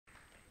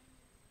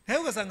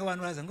nawe ugasanga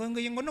abantu baza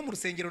ngo no mu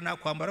rusengero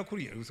nakwambara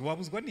kuriya,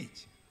 wabuzwa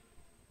n'iki?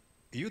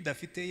 Iyo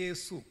udafite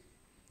Yesu,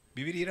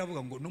 Bibiliya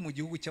iravuga ngo no mu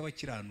gihugu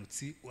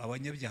cy'abakiranutsi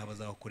abanyabyaha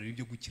bazabakorera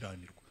ibyo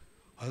gukiranirwa.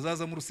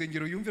 Azaza mu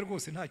rusengero yumve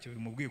rwose ntacyo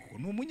bimubwiye kuko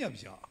ni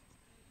umunyabyaha.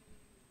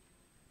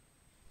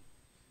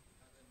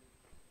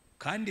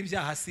 Kandi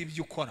ibyaha si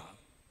ibyo ukora,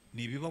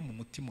 ni ibiba mu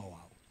mutima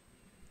wawe.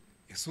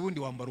 Ese ubundi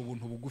wambara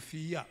ubuntu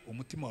bugufiya,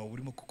 umutima wawe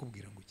urimo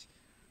kukubwira ngo iki?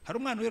 Hari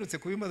umwana uherutse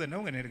kubimbaza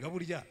nawe ngo nerega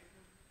burya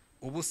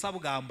ubusa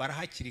bwambara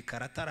hakiri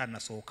kare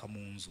ataranasohoka mu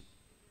nzu.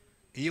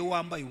 Iyo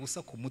wambaye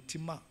ubusa ku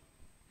mutima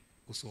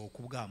usohoka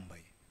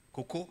ubwambaye,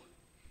 kuko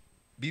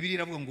Bibiliya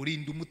iravuga ngo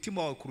rinda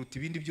umutima wawe kuruta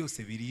ibindi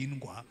byose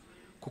birindwa,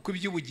 kuko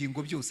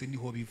iby'ubugingo byose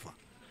niho biva.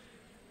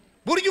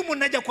 Burya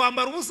umuntu ajya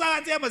kwambara ubusa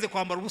hanze yamaze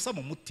kwambara ubusa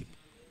mu mutima.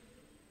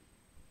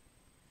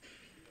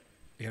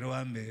 Rero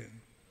wambe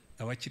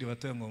abakiri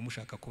batoya ngo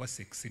bamushaka kuba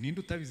sexy, ninde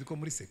utabizi ko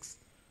muri sex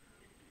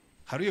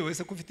hari uyo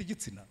wese ko ufite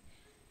igitsina?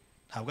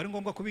 Ntabwo ari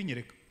ngombwa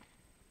kubinyereka,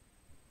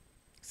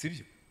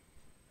 sibyo?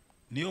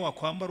 Niyo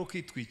wakwambara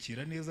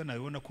ukitwikira neza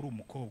nabibona kuri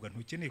umukobwa,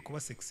 ntukeneye kuba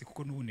sexy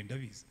kuko n'ubundi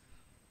ndabizi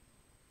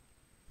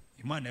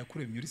Imana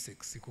yakuremye uri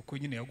sexy kuko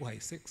nyine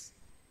yaguhaye sex.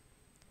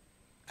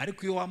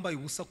 Ariko iyo wambaye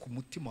ubusa ku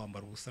mutima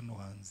wambara ubusa no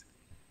hanze.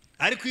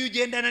 Ariko iyo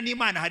ugendana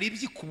n'Imana hari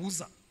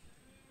ibyikubuza.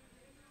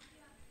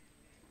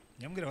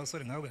 Nyambwira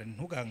abasore nkabwira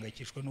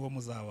ntugahangayikishwe n'uwo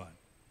muzabana.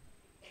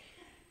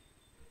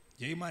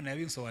 Yewe Imana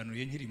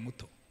yabinsobanuriye nkiri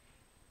muto.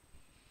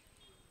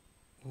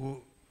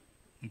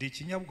 Ndi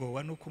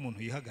ikinyabwoba nuko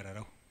umuntu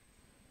yihagararaho.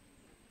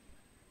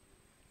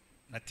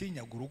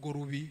 Natinyaga urugo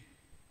rubi,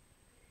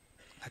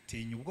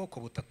 atinya ubwoko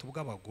butatu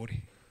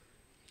bw'abagore.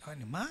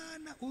 Hani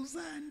Mana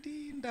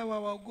uzandinda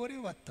abagore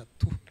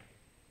batatu.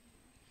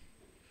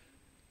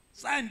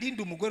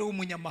 Zandinda umugore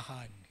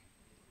w'umunyamahane,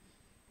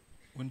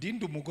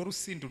 undinda umugore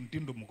usinda,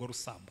 undinda umugore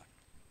usambana.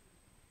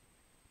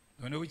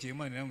 None bugiye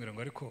Imana irambwira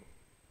ngo ariko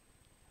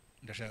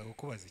ndashaka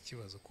kukubaza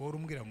ikibazo, ko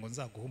urumbwira ngo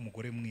nzaguha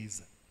umugore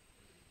mwiza,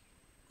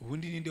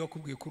 ubundi ninde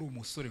wakubwiye ko uri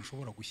umusore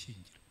nshobora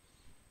gushyingira?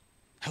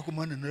 Hago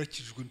Mana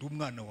narakijwe ndi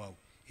umwana wawe.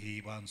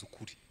 Banza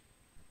ukuri,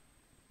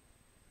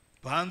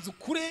 banza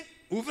ukure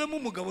uvemo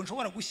umugabo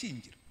nshobora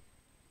gushyingira.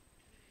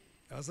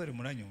 Abasore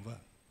muranyumva?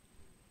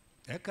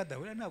 Reka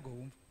dawira ntabwo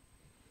wumva.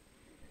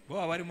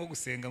 Bo barimo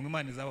gusenga ngo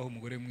Imana izabaho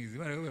umugore mwiza,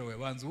 barawe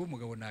banza uwo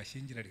umugabo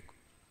nashyingira. Ariko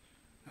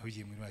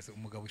abigiye muri wese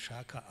umugabo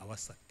ushaka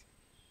abasate.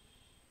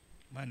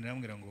 Imana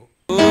irambwira ngo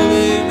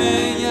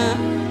ubimenya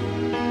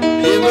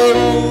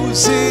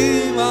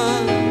ibuzima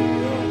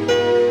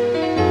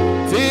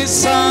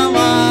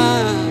visama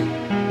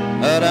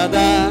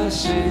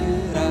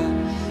aradashira.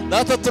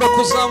 Data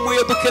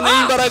turakuzamuye,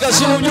 dukeneye imbaraga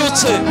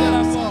z'ububyutse.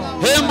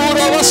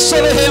 Hembura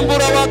abasore,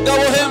 hembura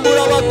abagabo,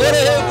 hembura abagore,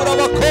 hembura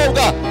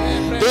abakobwa.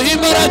 Duhe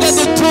imbaraga,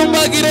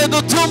 dutumbagire,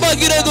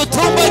 dutumbagire,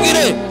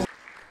 dutumbagire.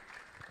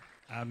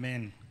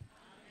 Amen.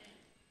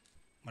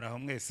 Muraho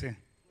mwese.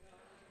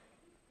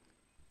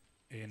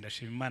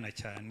 Ndashima Imana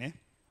cyane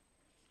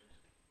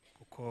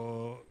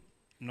kuko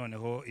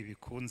noneho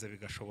ibikunze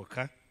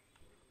bigashoboka,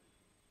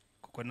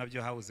 kuko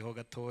nabyo habuzeho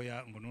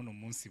gatoya ngo none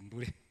umunsi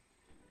mbure.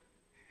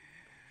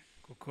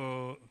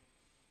 Kuko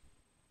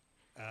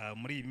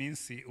muri iyi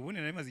minsi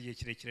ubundi nari maze igihe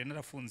kirekire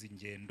narafunze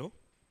ingendo,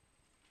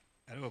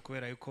 ariko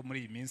kubera yuko muri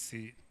iyi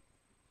minsi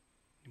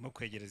ndimo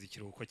kwegereza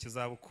ikiruhuko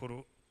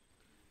cy'izabukuru,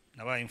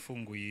 nabaye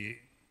mfunguye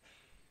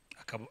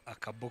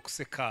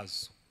akabokse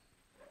kazo,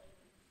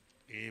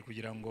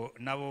 kugira ngo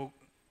nabo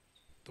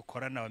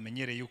dukorana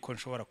bamenyere yuko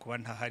nshobora kuba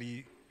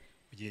ntahari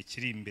mu gihe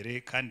kiri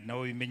imbere, kandi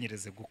nabo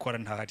bimenyereze gukora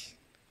ntahari.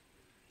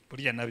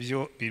 Burya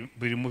nabyo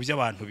biri mu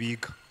by'abantu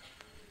biga.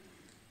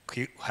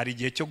 Hari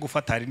igihe cyo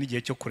gufata, hari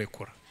n'igihe cyo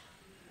kurekura.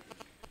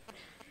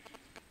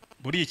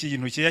 Buri iki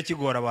kintu kijya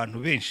kigora abantu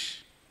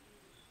benshi,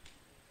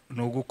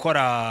 ni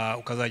ugukora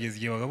ukazageza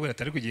igihe bagabura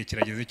atari ku gihe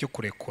kirageze cyo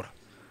kurekura.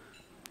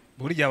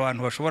 Burya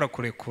abantu bashobora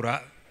kurekura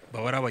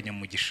baba ari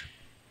abanyamugisha.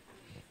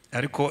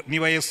 Ariko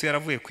niba Yesu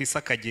yaravuye ku isi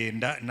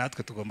akagenda,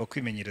 natwe tugomba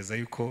kwimenyereza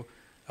yuko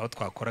aho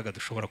twakoraga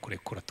dushobora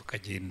kurekura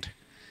tukagenda.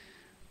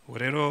 Ubu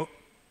rero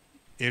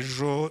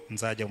ejo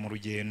nzajya mu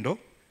rugendo.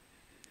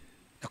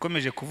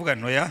 Nakomeje kuvuga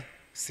ntoya,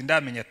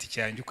 sindamenya tike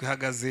yanjye uko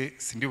ihagaze,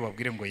 sindi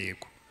bubabwire ngo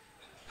yego.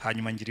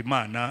 Hanyuma ngira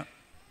Imana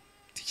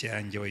tike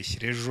yanjye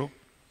wayishyira ejo,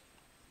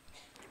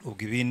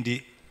 ubwo ibindi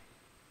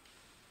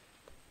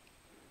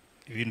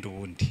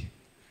ubundi.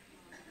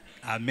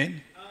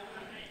 Amen.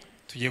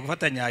 Tugiye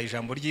gufatanya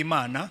ijambo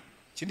ry'Imana.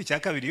 Ikindi cya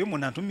kabiri, iyo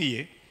umuntu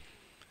antumiye,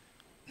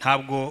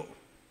 ntabwo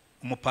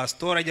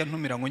umupastor ajya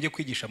ntumira ngo njye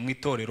kwigisha mu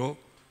itorero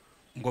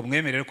ngo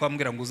mwemerere ko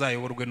ambwira ngo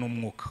uzayoborwe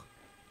n'umwuka.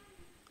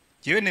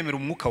 Yewe nemera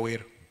umwuka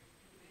wera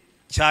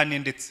cyane,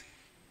 ndetse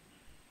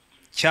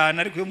cyane,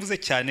 ariko iyo mvuze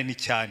cyane ni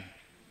cyane.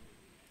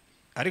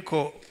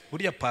 Ariko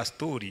buriya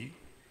pastori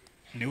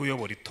niwe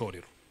uyobora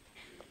itorero.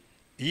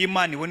 Iyo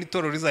Imana ibona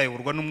itorero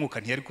rizayoborwa n'umwuka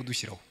ntiyari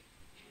kudushyiraho.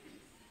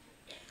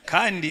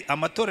 Kandi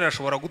amatorero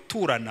ashobora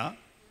guturana.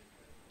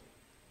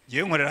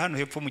 Yewe nkorera hano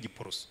hepfo mu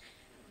Giporoso,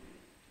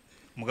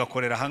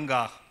 mugakorera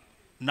ahangaha,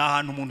 ni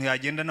ahantu umuntu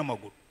yagenda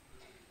n'amaguru.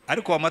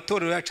 Ariko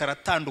amatorero yacu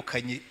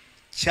aratandukanye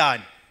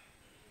cyane.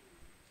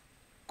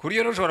 kuri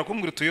rero ushobora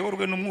kumbwira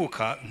tuyoborwe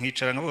n'umwuka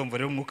nkicara nkavuga ngo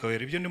rero umwuka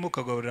wera ibyo ndimo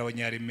kagaburira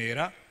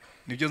abanyaremera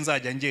nibyo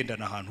nzajya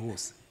ngendana ahantu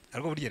hose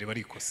ariko burya riba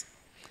rikosa.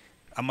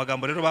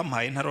 Amagambo rero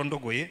bampaye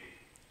ntarondogoye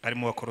ari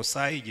mu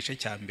Bakolosayi igice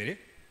cya mbere,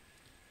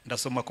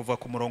 ndasoma kuva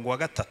ku murongo wa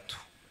 3.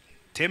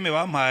 Teme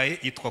bampaye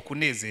yitwa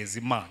kunezeza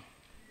Imana.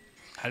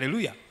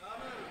 Haleluya.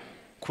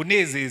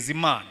 Kunezeza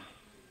Imana,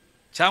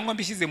 cyangwa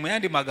mbishyize mu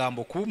yandi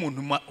magambo kuba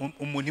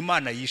umuntu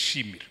Imana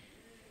yishimira.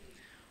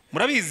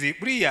 Murabizi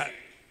buriya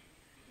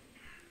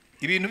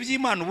ibintu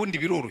by'Imana ubundi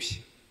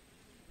biroroshye,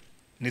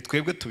 ni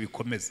twebwe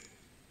tubikomeza,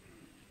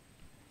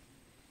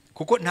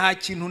 kuko nta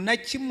kintu na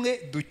kimwe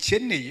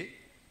dukeneye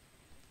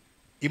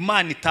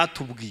Imana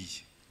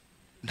itatubwiye.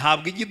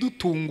 Ntabwo ijya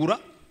idutungura,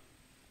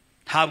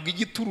 ntabwo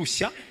ijya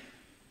iturushya,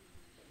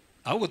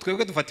 ahubwo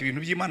twebwe dufata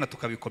ibintu by'Imana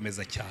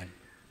tukabikomeza cyane.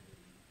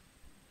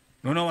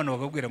 Noneho abantu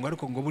bakabwira ngo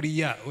ariko ngo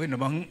buriya wenda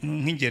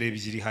nk'ingero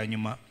ebyiri,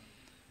 hanyuma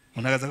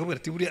umuntu agaza akabwira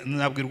ati buriya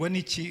nabwirwa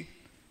n'iki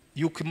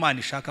yuko Imana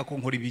ishaka ko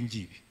nkora ibi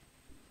ngibi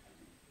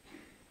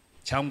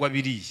cyangwa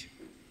biriya.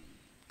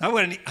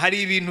 Nabwira ni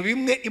hari ibintu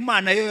bimwe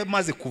Imana yo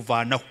yamaze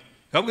kuvanaho,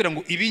 babwira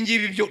ngo ibi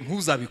ngibi byo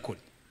ntuzabikore,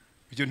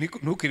 ibyo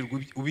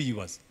ntukirirwe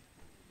ubiyibaza.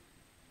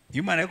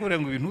 Imana yakubwira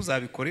ngo ibintu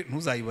ntuzabikore,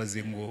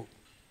 ntuzayibaze ngo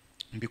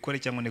mbikore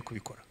cyangwa ne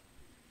kubikora.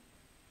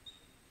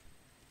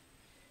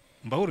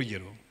 Mbaho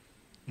urugero,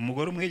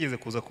 umugore umwe yigeze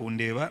kuza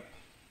kundeba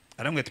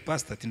arambwira ati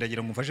pastor, ati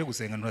ndagira ngo mfashe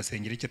gusenga,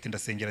 nturasengera iki? Ati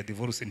ndasengera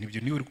divorce.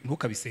 Ntibyo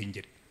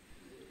ntukabisengere.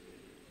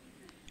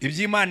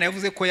 Iby'Imana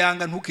yavuze ko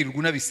yanga ntukirirwe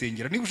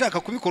unabisengera. Niba ushaka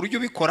kubikora ujye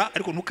ubikora,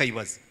 ariko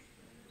ntukayibaze.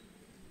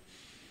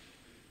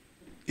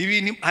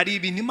 Hari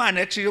ibintu Imana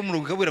yaciye mu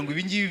rugo ikabwira ngo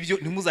ibi ngibi byo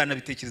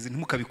ntimuzanabitekereze,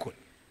 ntimukabikore.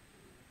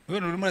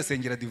 Wewe urimo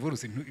urasengera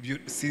divorce, ibyo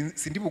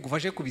sindi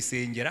bugufashe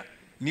kubisengera.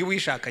 Niba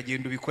uyishaka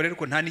genda ubikore,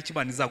 ariko nta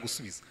n'ikimana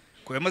izagusubiza,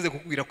 ko yamaze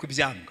kukubwira ko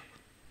ibyanga.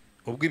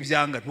 Ubwo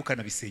ibyanga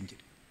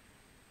ntukanabisengere,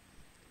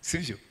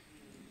 sibyo?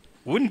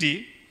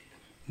 Undi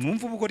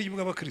mwumva ubugoryi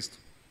bw'Abakristo.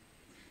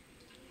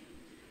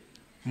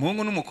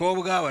 Umuhungu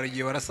n'umukobwa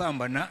baragiye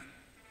barasambana,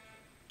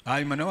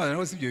 hanyuma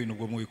nabo sibyo bintu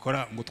ubwo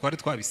mubikora ngo twari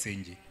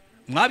twabisengeye.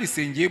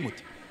 Mwabisengeye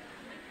muti?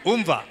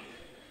 Umva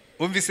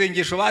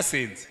isengesho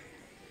basenze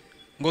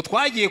ngo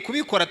twagiye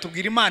kubikora,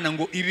 tubwira Imana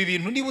ngo ibi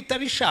bintu niba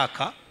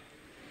utabishaka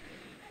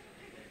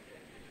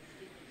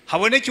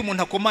haboneke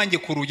umuntu akomange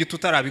ku rugi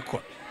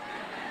tutarabikora.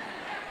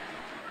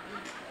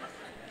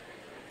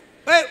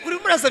 Uri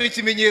murasaba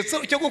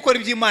ikimenyetso cyo gukora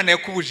iby'Imana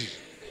yakubujije.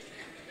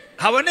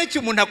 Haboneke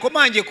umuntu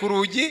akomange ku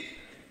rugi,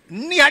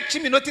 nihaca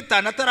iminota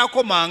 5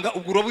 atarakomanga,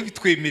 ubwo urobo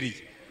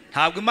bitwemereye.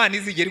 Ntabwo Imana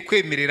izigera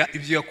ikwemerera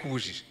ibyo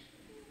yakubujije,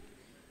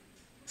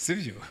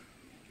 sibyo?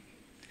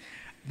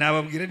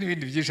 Nababwira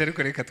n'ibindi byinshi, ariko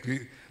reka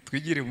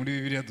twigire muri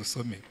Bibiliya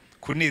dusome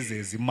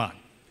kunezeza Imana.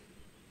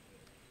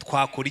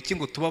 Twakora iki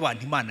ngo tuba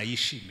abantu Imana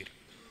yishimira?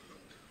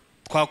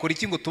 Twakora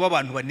iki ngo tuba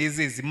abantu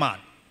banezeza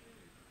Imana?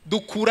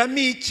 Dukuramo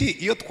iki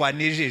iyo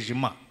twanejeje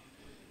Imana?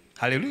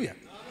 Haleluya.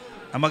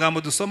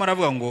 Amagambo dusoma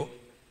aravuga ngo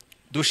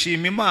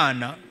dushima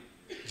Imana,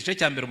 igice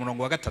cya mbere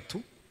umurongo wa 3.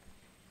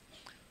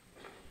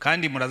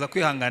 Kandi muraza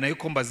kwihangana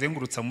yuko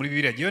mbazengurutsa muri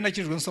Bibiliya. Giye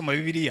nakijwe nsoma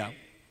Bibiliya,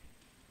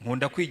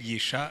 nkunda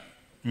kwigisha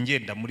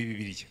ngenda muri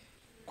Bibiliya,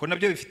 ko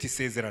nabyo bifite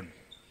isezerano.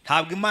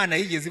 Ntabwo Imana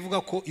yigeze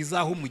ivuga ko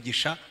izaha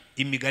umugisha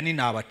imigani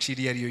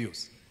nabaciriye ariyo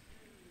yose.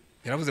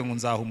 Yaravuze ngo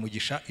nzaha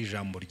umugisha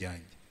ijambo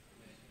ryanjye,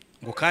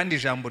 ngo kandi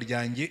ijambo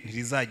ryanjye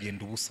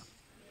ntirizagenda ubusa.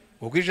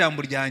 Ubwo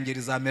ijambo ryanjye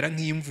rizamera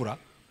nk'imvura,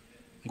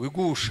 ngo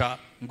igusha,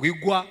 ngo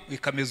igwa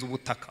ikameza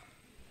ubutaka.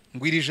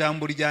 Ngo iri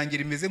jambo ryanjye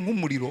rimeze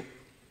nk'umuriro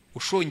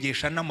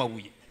ushongesha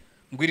n'amabuye.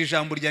 Ngo iri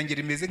jambo ryanjye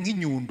rimeze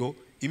nk'inyundo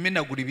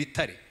imenagura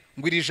ibitare.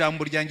 Ngo iri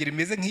jambo ryanjye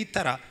rimeze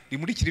nk'itara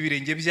rimurikira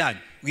ibirenge byanyu.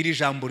 Ngo iri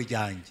jambo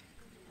ryanjye.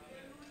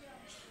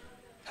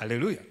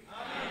 Haleluya.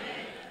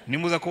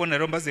 Nimuza kubona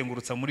rero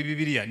mbazengurutsa muri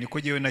Bibiliya, niko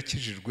giyewe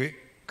nakijijwe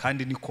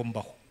kandi niko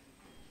mbaho.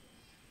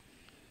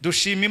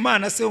 Dushima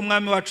Imana se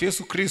umwami wacu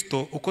Yesu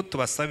Kristo uko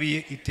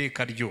tubasabiye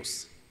iteka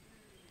ryose,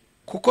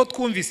 kuko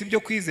twumvise ibyo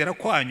kwizera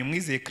kwanyu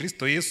mwizeye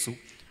Kristo Yesu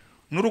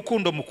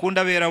n'urukundo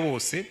mukunda abera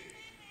bose,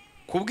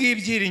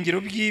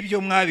 kubw'ibyiringiro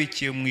by'ibyo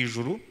mwabikiye mu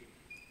ijuru,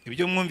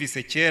 ibyo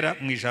mwumvise kera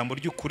mu ijambo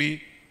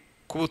ry'ukuri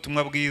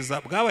k'ubutumwa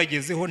bwiza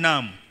bwabagezeho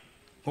namwe,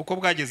 nkuko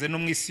bwageze no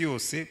mu isi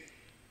yose,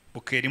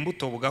 bukera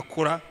imbuto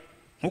bugakura,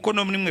 nkuko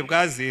no muri mwe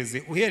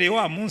bwazeze uhereye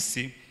wa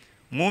munsi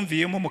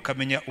mwumviyemo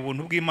mukamenya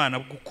ubuntu bw'Imana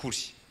bw'ukuri,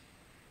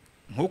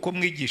 nkuko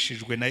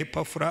mwigishijwe na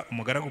Epafura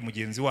umugaragu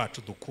mugenzi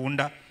wacu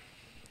dukunda,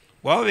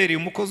 wababereye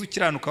umukozi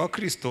ukiranuka wa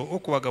Kristo wo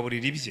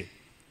kubagaburira ibye,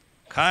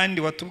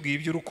 kandi watubwiye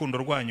iby'urukundo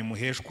rwanyu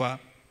muheshwa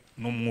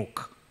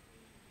n'umwuka.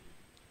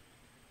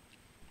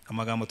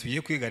 Amagambo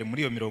tugiye kwiga ari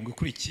muri iyo mirongo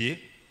ikurikiye,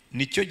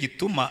 nicyo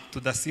gituma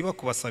tudasiba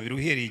kubasabira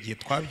uhereye igihe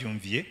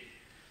twabyumviye,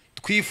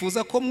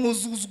 twifuza ko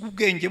mwuzuzwa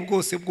ubwenge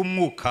bwose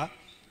bw'umwuka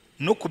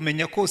no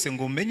kumenya kose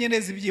ngo mumenye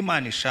neza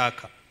iby'Imana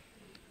ishaka,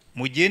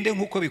 mugende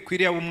nk'uko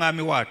bikwiriye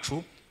ab'umwami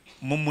wacu,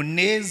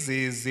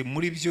 mumunezeze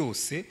muri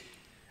byose,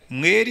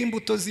 mwere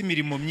imbuto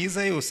z'imirimo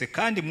myiza yose,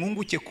 kandi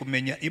mwunguke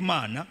kumenya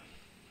Imana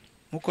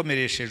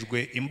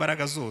mukomereshejwe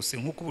imbaraga zose,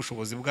 nk'uko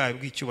ubushobozi bwayo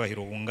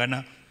bw'icyubahiro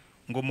bungana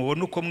ngo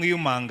mubone uko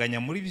mwiyumanganya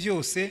muri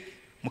byose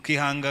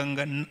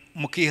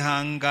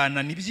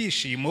mukihangana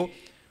n'ibyishimo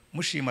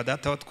mushima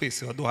data wa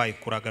twese waduhaye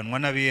kuraganwa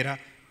n'abera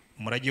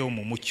umurage wo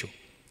mu mucyo.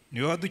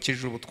 Niwe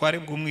wadukijije ubutware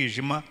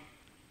bw'umwijima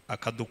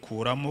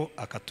akadukuramo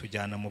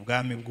akatujyana mu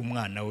bwami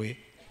bw'umwana we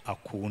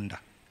akunda.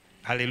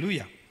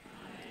 Haleluya.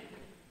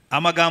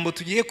 Amagambo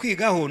tugiye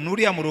kwigaho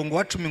nuriya murongo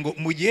wa 10 ngo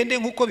mugende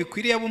nkuko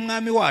bikwiriye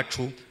ab'umwami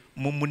wacu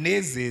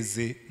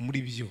mumunezeze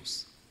muri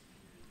byose.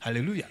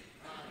 Haleluya.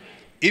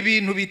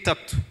 Ibintu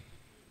bitatu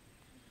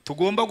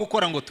tugomba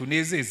gukora ngo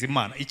tunezeze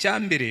Imana.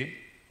 Icyambere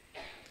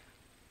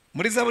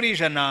muri Zaburi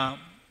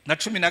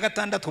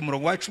 116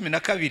 umurongo wa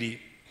 12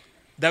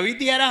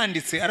 Dawidi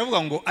yaranditse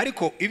aravuga ngo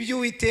ariko ibyo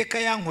Uwiteka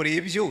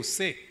yankoreye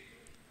byose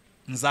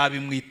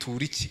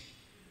nzabimwitura iki?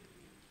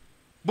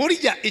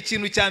 Burya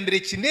ikintu cyambere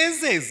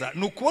kinezeza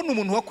ni ukubona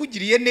umuntu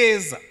wakugiriye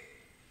neza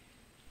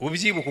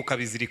ubyibuka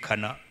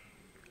ukabizirikana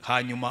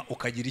hanyuma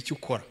ukagira icyo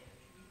ukora.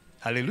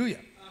 Haleluya.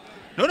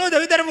 None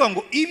Dawidi aravuga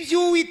ngo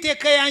ibyo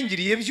Uwiteka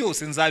yangiriye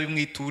byose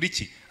nzabimwitura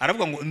iki?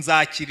 Aravuga ngo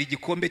nzakira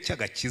igikombe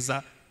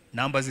cy'agakiza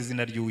nambaza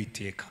izina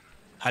ry'Uwiteka.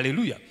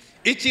 Haleluya.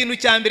 Ikintu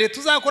cyambere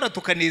tuzakora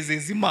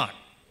tukanezeza Imana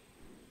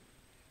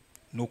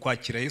ni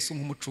ukwakira Yesu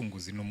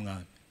nk'umucunguzi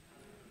n'umwami.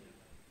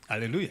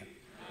 Haleluya.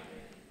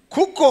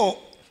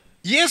 Kuko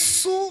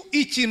Yesu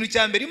ikintu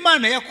cyambere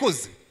Imana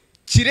yakoze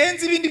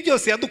kirenze ibindi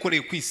byose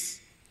yadukoreye ku isi.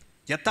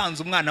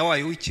 Yatanze umwana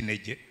wayo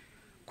w'ikinege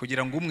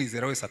kugira ngo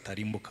umwizera wese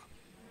atarimbuka.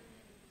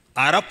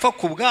 Arapfa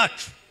ku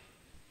bwacu.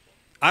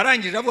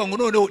 Arangije avuga ngo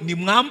noneho ni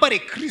mwambare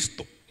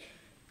Kristo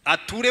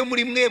ature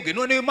muri mwebwe,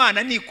 noneho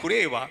Imana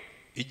nikureba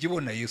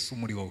igibona Yesu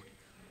muri wowe.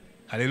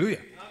 Haleluya.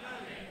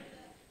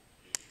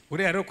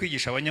 Uriya rero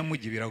kwigisha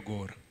abanyamugi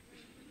biragora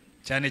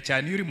cyane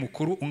cyane iyo uri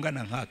mukuru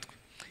ungana nkatwe.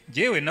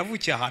 Jewe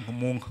navukiye ahantu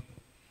mu nka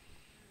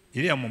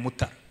iriya mu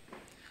Mutara.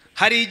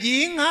 Hari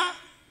igihe inka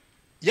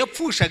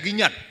yapfushaga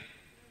inyana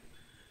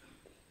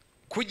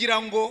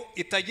kugira ngo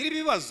itagira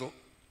ibibazo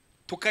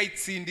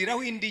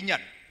tukayitsindiraho indi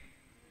nyana,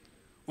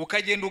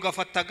 ukagenda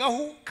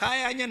ugafatagaho ka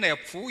ya nyana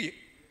yapfuye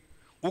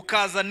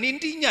ukaza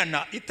n'indi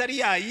nyana itari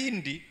ya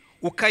yindi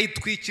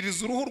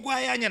ukayitwikiriza uruhu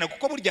rwa ya nyana,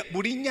 kuko burya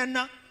buri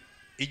nyana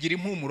igira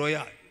impumuro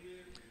yayo.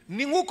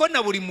 Ni nkuko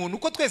na buri muntu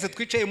uko twese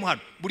twicaye mu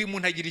hano buri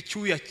muntu agira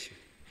icyuya cye.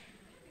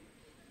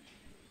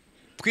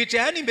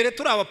 Twicaye hano imbere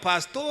turi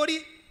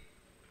abapastori,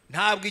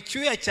 ntabwo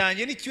icyuya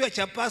cyanjye n'icyuya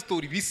cya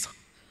pastori bisa.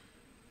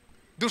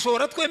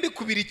 Dushobora twembi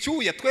kubira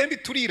icyuya, twembi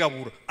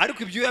turirabura,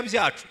 ariko ibyuya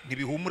byacu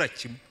ntibihumura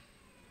kimwe.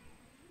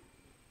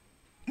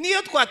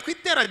 Niyo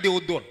twatwitera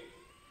deodora,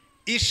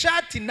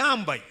 ishati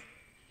nambaye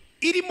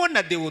irimo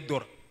na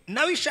deodora,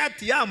 nawe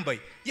ishati yambaye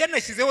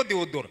yanashyizeho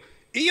deodora,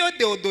 iyo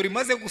deodora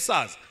imaze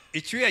gusaza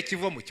icyuya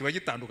kivamo kiba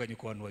gitandukanye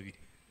ku bantu babiri.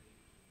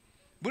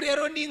 Buri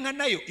rero n'inka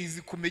nayo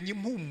izi kumenya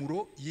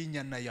impumuro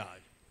y'inyana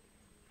yayo,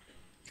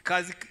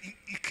 ikazi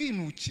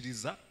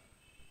ikinukiriza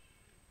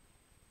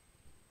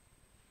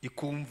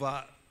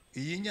ikumva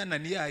iyi nyana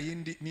ni ya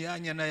yindi ni ya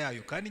nyana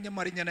yayo, kandi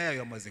nyamara inyana yayo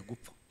yamaze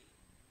gupfa.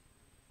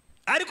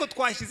 Ariko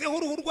twashyizeho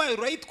uruhu rwayo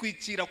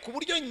rurayitwikira ku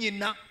buryo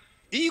nyina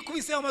iyo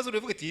ikubiseho amazi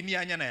uravuga ati iyi ni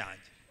ya nyana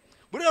yanjye.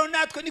 Buri rero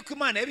natwe niko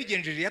Imana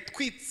yabigenjeje,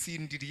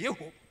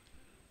 yatwitsindiriyeho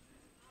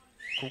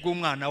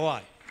kubw'umwana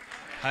wayo.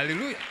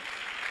 Haleluya.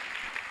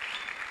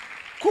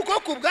 Kuko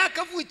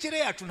kubw'akavukire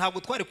yacu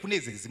ntabwo twari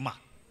kunezeza Imana.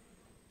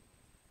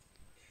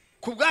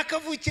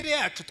 Kubw'akavukire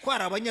yacu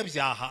twari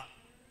abanyabyaha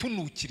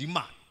tunukira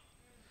Imana.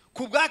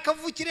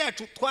 Kubw'akavukire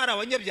yacu twari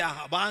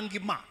abanyabyaha banga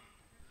Imana.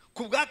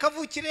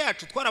 Kubw'akavukire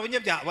yacu twari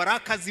abanyabyaha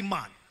barakaza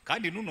Imana.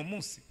 Kandi n'uno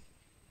munsi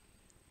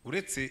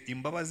uretse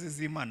imbabazi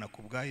z'Imana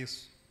kubwa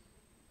Yesu,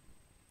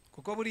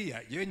 kuko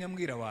buriya yewe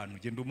nyambwira abantu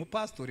genda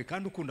umupastori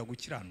kandi ukunda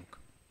gukiranuka,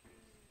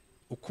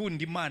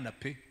 ukunda Imana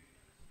pe,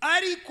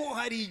 ariko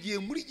hari igihe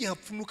muri gihe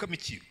hapfunuka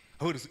mikiro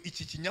ahurizo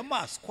iki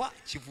kinyamaswa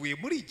kivuye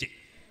muri ge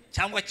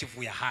cyangwa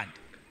kivuye ahandi.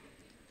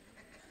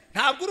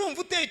 Ntabwo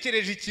urumva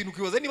utekereje ikintu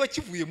kibaza niba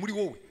kivuye muri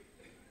wowe.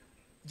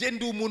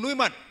 Genda umuntu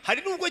w'Imana,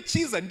 hari nubwo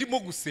kiza ndimo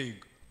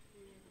gusenga,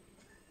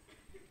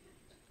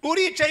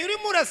 uricaye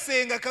urimo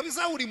urasenga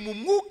kabisa, uri mu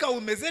mwuka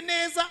umeze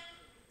neza,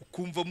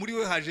 ukumva muri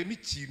we hajemo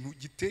ikintu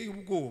giteye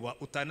ubwoba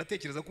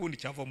utanatekereza ko ubundi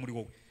cyava muri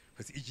wowe.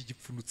 Iki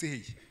gipfunutse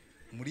heye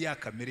muri ya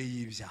kamere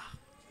y'ibyaha.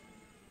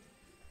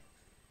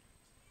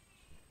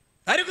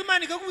 Ariko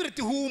Imana ikakubwira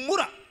iti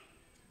humura.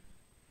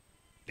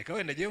 Reka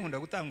wenda giye nkunda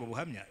gutanga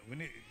ubuhamya,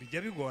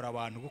 bijya bigora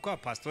abantu kuko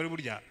abapastori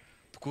burya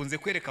tukunze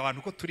kwereka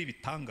abantu ko turi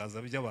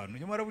bitangaza by'abantu,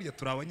 nyamara burya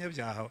turi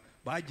abanyabyaha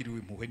bagiriwe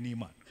impuhwe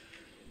n'Imana.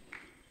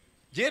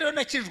 Je rero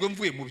nakijwe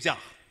mvuye mu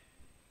byaha,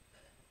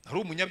 ari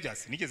umunyabyaha,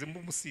 sinigeze mba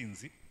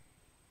umusinzi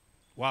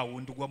wa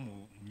wundi ugwa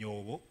mu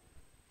myobo,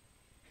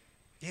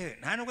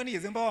 nta nubwo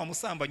nigeze mba wa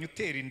musambanya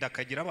utera inda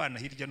akagira abana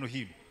hirya no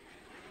hino,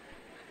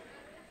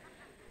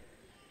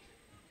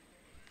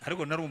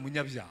 ariko nari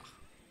umunyabyaha.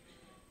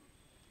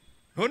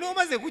 Noneho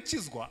maze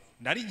gukizwa,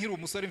 nari nkiri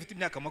umusore mfite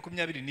imyaka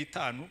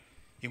 25,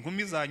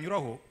 inkumi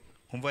zanyuraho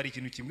nkumva ari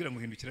ikintu kimbwira ngo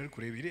hindukira ari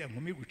kureba iriya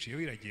nkumi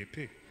guciyeho iragiye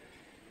pe.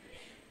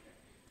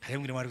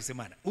 Hayemwira mari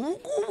Imana, ubu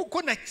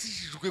ko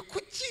nakijwe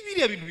kuki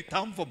biriya bintu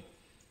bitamvamo.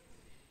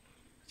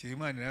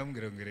 Imana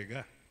irambwira ngo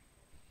rega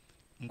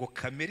ngo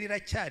kamere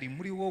iracyari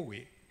muri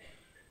wowe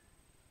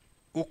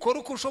ukora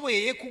uko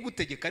ushoboye ye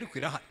kugutegeka ariko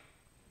irahari.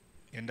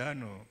 Yenda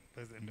hano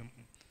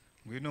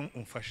ngwino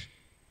umfashe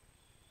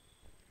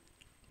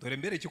dore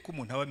mbere cyuko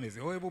umuntu aba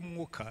ameze wowe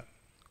b'umwuka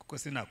kuko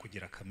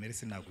sinakugira kamere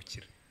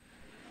sinagukira.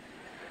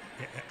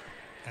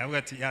 Avuga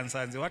ati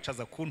yansanze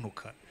wacaza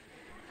kuntuka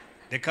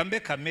reka mbe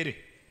kamere.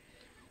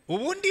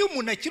 Ubundi iyo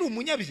umuntu akiri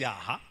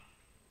umunyabyaha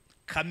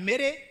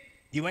kamere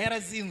iba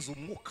yarazinze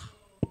umwuka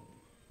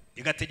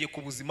igategeka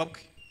ubuzima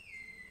bwe.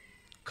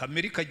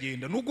 Kamere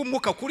ikagenda nubwo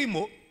umwuka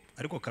kurimo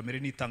ariko kamere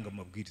nitanga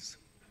amabwiriza.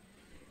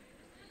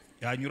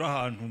 Yanyura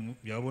ahantu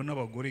yabona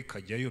abagore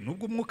ikajyayo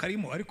nubwo umwuka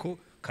arimo ariko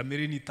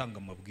kamere nitanga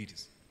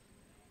amabwiriza.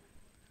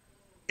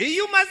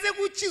 Iyo umaze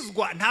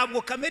gukizwa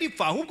ntabwo kamere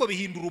ipfa ahubwo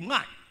bihindura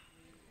umwanya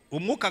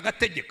umwuka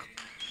agategeka.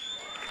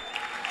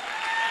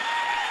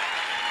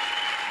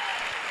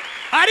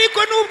 Ariko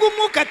nubwo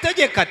umwuka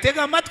ategeka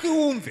tega amatwi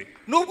wumve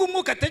nubwo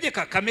umwuka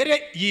ategeka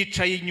kamere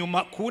yicaye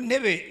inyuma ku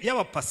ntebe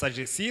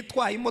y'abapasaje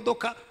sitwaye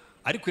imodoka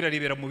ariko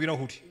irarebera mu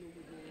birahuri.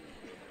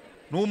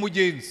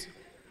 N'umugenzi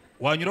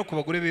wanyura ku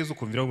bagore beza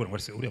ukumvira ngo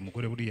se uriya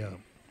mugore buriya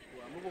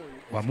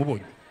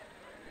wamubonye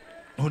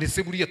none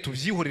se buriya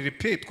tubyihorere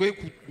pe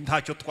twe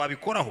ntacyo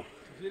twabikoraho.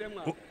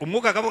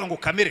 Umwuka akavuga ngo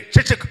kamere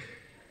ceceka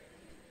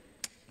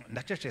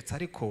ndacecetse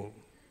ariko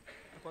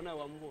nawe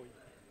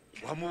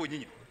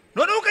wamubonye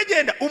none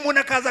ukagenda umuntu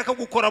akaza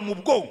akagukora mu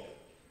bwonko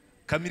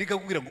kamere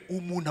ikakubwira ngo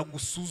umuntu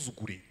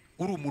agusuzugure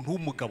uri umuntu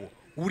w'umugabo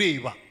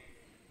ureba.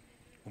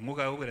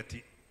 Umwuka akakubwira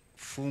ati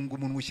funga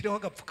umuntu ushyireho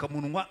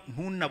agapfukamunwa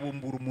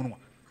ntunabumbura umunwa.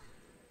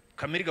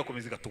 Kamere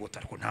igakomeza igatogota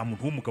ariko nta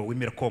muntu w'umugabo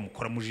wemera ko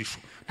wamukora mu jisho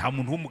nta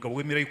muntu w'umugabo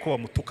wemera yuko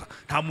wamutuka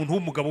nta muntu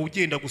w'umugabo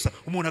ugenda gusa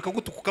umuntu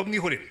akagutuka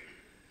ukamwihorera.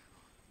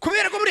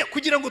 Kubera ko buriya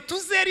kugira ngo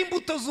tuzere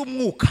imbuto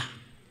z'umwuka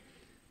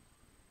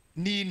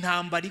ni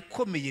intambara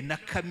ikomeye na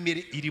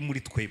kamere iri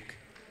muri twebwe.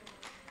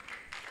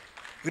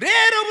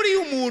 Rero buriya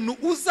umuntu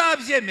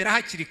uzabyemera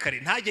hakiri kare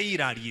ntajya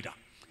yirarira.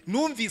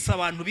 Numvise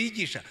abantu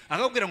bigisha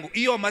akabwira ngo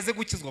iyo wamaze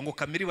gukizwa ngo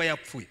kamere iba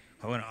yapfuye.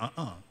 Abona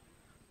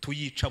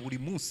tuyica buri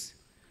munsi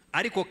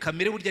ariko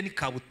kamere burya ni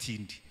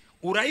kabutindi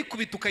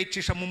urayikubita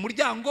ukayicisha mu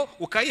muryango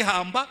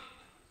ukayihamba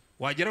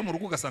wagera mu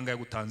rugo ugasanga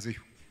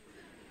yagutanzeyo.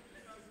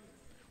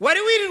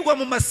 Wari wirirwa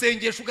mu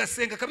masengesho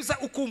ugasenga kabisa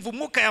ukumva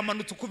umwuka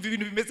yamanutse ukumva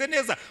ibintu bimeze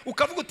neza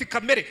ukavuga uti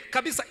kamere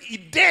kabisa i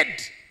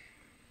dead.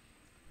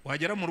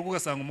 Wagera mu rugo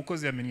ugasanga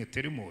umukozi yamenye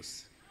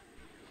terimosi.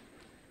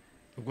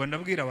 Ubwo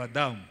ndabwira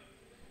abadamu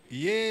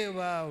ye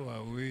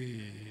baba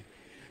we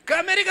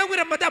kamere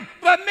ikabwira madamu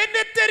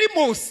bamene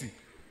terimosi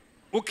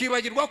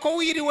ukibagirwa ko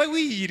wiriwe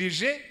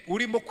wiyirije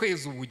urimo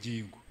kweza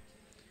ubugingo.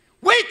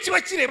 We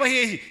kiba kireba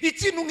hehe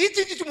ikintu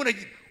nk'iki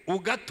cy'umuntu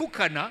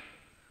ugatukana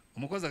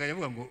umukozi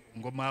akavuga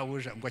ngo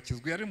mabuja ngo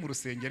akizwe yari mu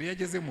rusengero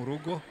yageze mu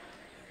rugo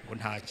ngo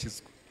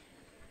ntakizwa.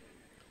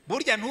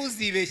 Burya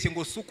ntuzibeshye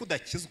ngo suko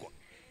udakizwa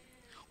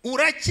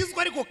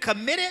urakizwa ariko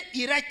kamere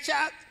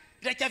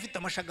iracyafite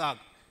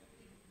amashagaga.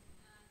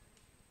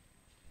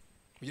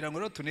 Kugira ngo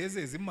rero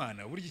tunezeze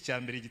Imana burya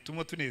icyambere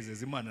gituma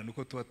tunezeza Imana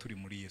nuko tuba turi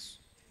muri Yesu.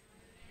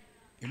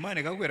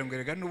 Imana ikakubwira ngo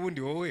rega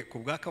n'ubundi wowe ku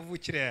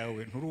bw'akavukire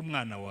yawe nturi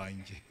umwana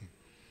wanjye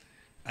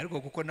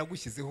ariko kuko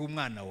nagushyizeho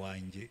umwana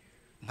wanjye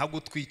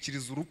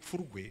nkagutwikiriza urupfu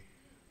rwe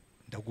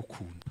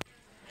ndagukunda.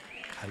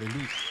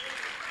 Haleluya.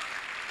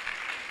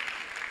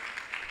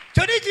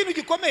 Cyo ni ikintu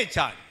gikomeye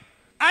cyane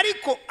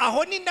ariko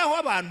aho ni naho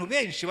abantu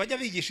benshi bajya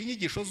bigisha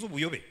inyigisho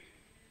z'ubuyobe.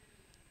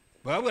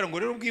 Bababwira ngo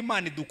rero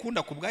bw'Imana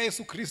idukunda ku bwa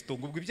Yesu Kristo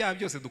ngo ibyaha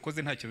byose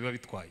dukoze ntacyo biba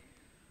bitwaye.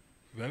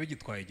 Biba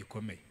bigitwaye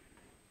gikomeye.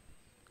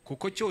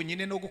 Kuko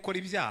cyonyine no gukora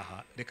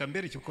ibyaha reka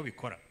mbere icyo uko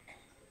bikora.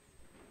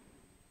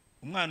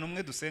 Umwana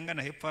umwe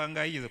dusengana hepfo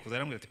hanga yigeze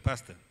kuzarambwira ati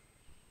pastor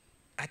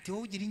ati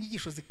wowe ugira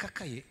inyigisho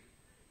zikakaye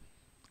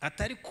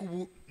atari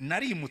kubu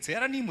narimutse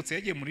yaranimutse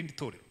yagiye muri ndi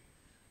torero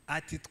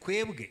ati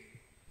twebwe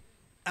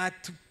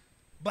ati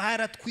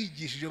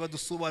baratwigishije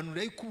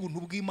badusobanurira yuko ubuntu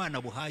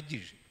bw'Imana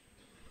buhagije.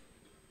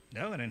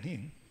 Ndabona nti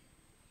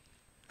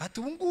ati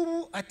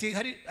ubungubu ati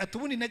hari ati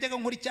ubundi najyaga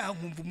nkora icyaha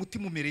nkumva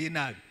umutima umereye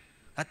nabi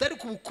atari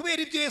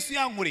kubera ibyo Yesu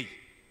yankoreye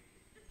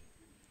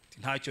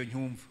ntacyo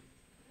nyumva.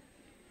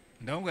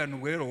 Ndabona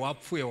nubwo rero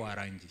wapfuye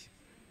warangiye.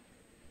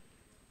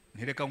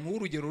 Ntereka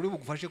nk'urugero ruri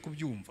bugufashe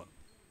kubyumva.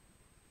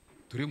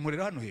 Turi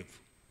nkorera hano hepfo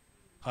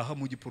haha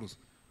mu gipuruzo.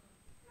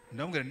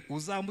 Ndabona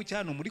uzambuke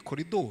hano muri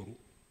koridoru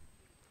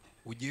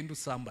ugenda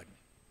usambanye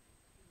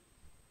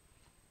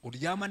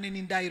uryamane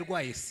n'indayi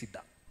irwaye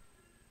sida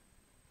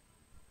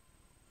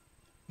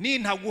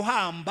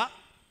nintaguhamba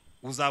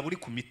uzaba uri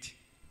ku miti.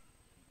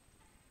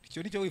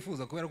 Icyo nicyo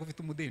wifuza kubera ko ufite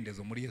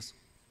umudendezo muri Yesu.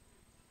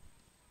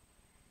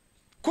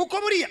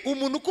 Kuko buriya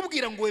umuntu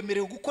ukubwira ngo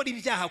wemerewe gukora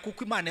ibyaha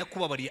kuko Imana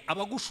yakubabariye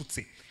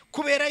abagushutse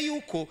kubera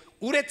yuko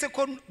uretse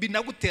ko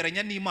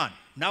binaguteranya n'Imana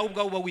nawe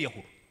ubwawe uba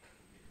wiyahura.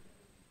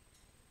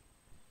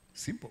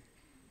 Simple.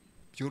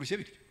 Byoroshye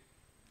bityo.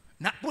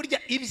 Na burya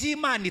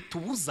iby'Imana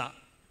itubuza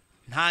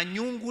nta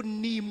nyungu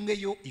n'imwe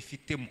yo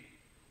ifitemo.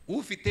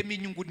 Ufitemo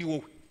inyungu ni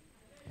wowe.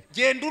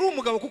 Genda uri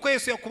umugabo kuko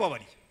Yesu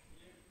yakubabariye.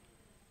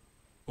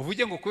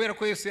 uvuge ngo kubera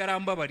ko Yesu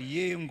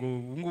yarambabariye ngo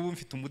ngubu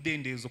mfite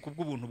umudendezo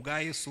kubw'ubuntu bwa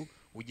Yesu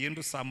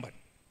ugenda usambana.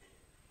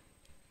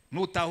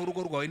 Nutaha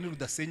urugo rwawe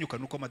nirudasenyuka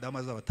nuko madamu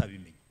azaba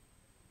atabimenye.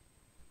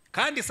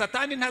 Kandi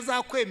Satani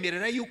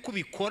ntazakwemerera yuko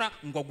ubikora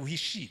ngo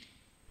aguhishire.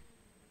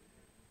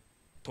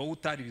 To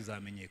utari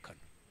bizamenyekana.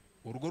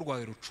 Urugo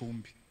rwawe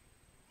rucumbi.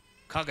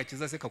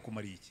 Kagakiza se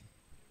kakumariye iki?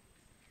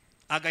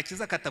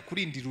 Agakiza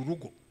katakurindira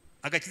urugo,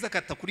 agakiza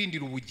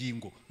katakurindira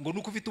ubugingo, ngo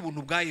nuko ufite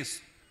ubuntu bwa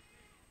Yesu.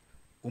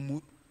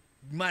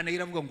 Imana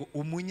iravuga ngo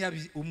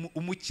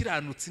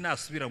umukiranutsi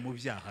nasubira mu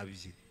byaha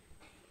bye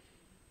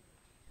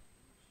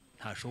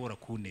ntashobora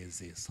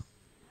kunezeza.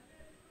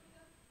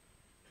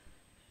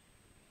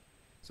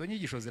 So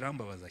nyigisho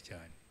zirambabaza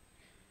cyane,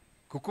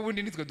 kuko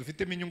ubundi nitwe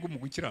dufitemo inyungu mu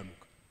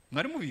gukiranuka.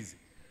 Mwari mubizi?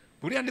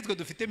 Buriya nitwe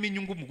dufitemo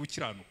inyungu mu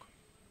gukiranuka.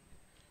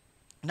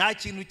 Nta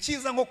kintu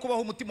cyiza nko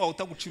kubaho umutima wawe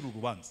utagucira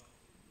urubanza.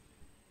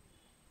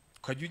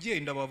 Ukajya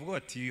ugenda bavuga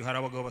bati hari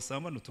abagabo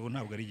basambana uto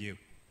ntabwo ari yewe.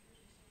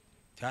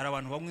 Hari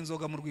abantu banywa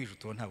inzoga mu rwije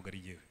uto ntabwo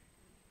ari yewe.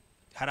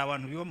 Hari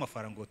abantu biba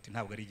amafaranga uti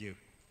ntabwo ari yewe.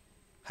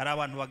 Hari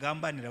abantu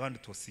bagambanira abandi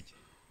utosige.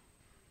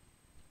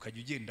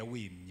 Ukajya ugenda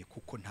wemye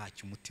kuko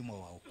ntacyo umutima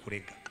wawe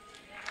kurega.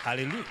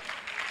 Haleluya.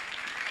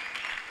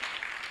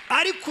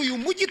 Ariko uyu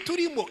mujyi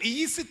turimo,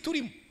 iyi si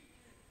turimo,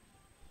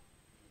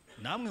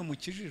 namwe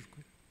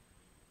mukijijwe.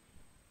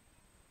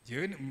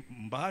 Jewe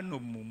mba hano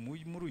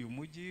muri uyu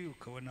mujyi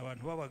ukabona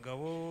abantu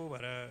b'abagabo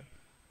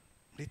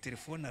muri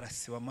telefone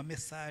arasiba ama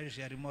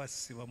message, arimo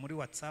asiba muri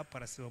WhatsApp,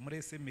 arasiba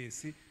muri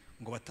SMS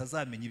ngo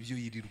batazamenya ibyo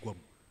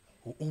yirirwamo.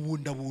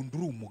 Ubundabunda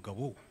uri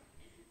umugabo.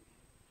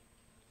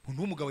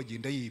 Undi umugabo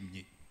agenda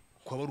yemye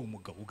ko aba ari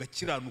umugabo,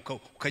 ugakiranuka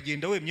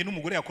ukagenda wemye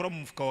n'umugore yakora mu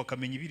mufuka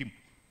wakamenya ibirimo.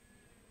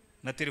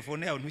 Na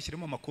telefone yawe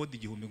ntushyiremo amakode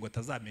 1000 ngo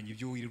atazamenya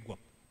ibyo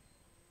wirirwamo,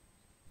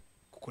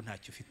 kuko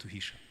ntacyo ufite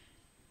uhisha.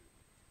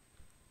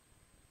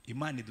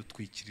 Imana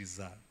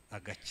idutwikiriza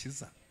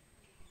agakiza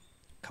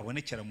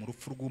kabonekera mu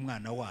rupfu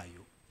rw'umwana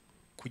wayo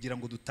kugira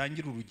ngo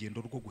dutangire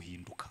urugendo rwo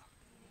guhinduka,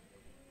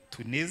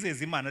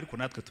 tunezeze Imana ariko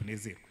natwe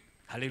tunezerwe.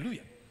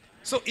 Haleluya.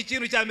 So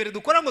ikintu cya mbere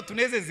dukora ngo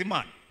tunezeze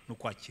Imana no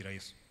kwakira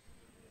Yesu.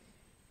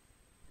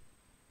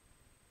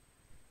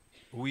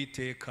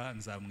 Uwiteka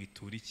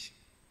nzamwitura iki?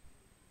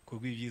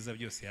 Kubw'ibyiza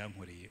byose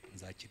yankoreye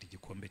nzakira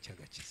igikombe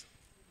cy'agakiza.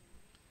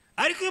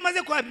 Ariko iyo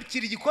maze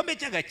kwakira igikombe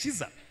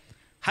cy'agakiza,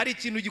 hari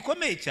ikintu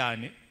gikomeye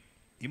cyane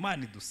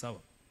Imana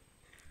idusaba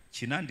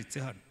kinanditse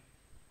hano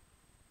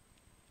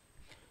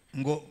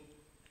ngo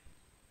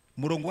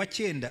murongo wa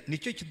 9,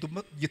 nicyo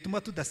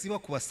gituma tudasiba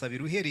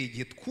kubasabira uhereye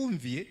igihe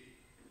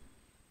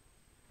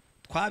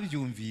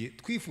twabyumviye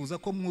twifuza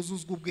ko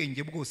mwuzuzwa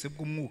ubwenge bwose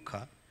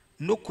bw'umwuka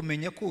no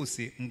kumenya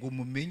kose ngo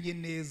mumenye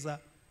neza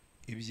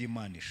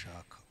iby'Imana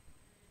ishaka,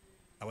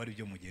 aba ari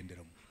byo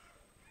mugenderamo.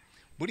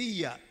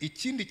 Buriya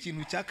ikindi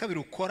kintu cya kabiri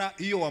ukora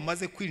iyo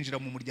wamaze kwinjira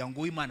mu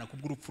muryango w'Imana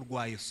kubw'urupfu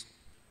rwa Yesu,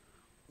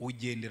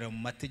 ugendera mu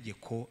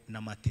mategeko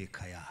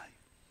n'amateka yayo.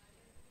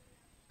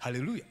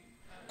 Haleluya.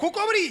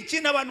 Kuko buri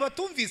ikintu abantu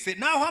batumvise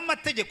naho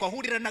amategeko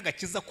ahurira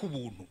n'agakiza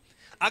k'ubuntu.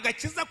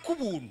 Agakiza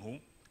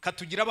k'ubuntu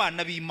katugira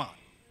abana b'Imana,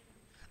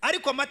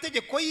 ariko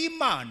amategeko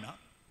y'Imana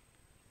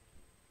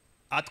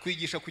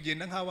atwigisha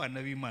kugenda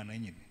nk'abana b'Imana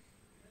nyine.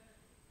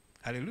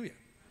 Haleluya.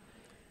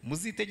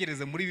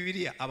 Muzitegereze muri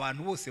Bibiliya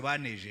abantu bose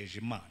banejeje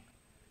Imana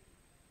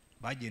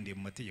bagendeye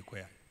mu mategeko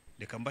yayo.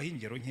 Reka mbaho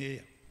ingero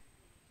nkeya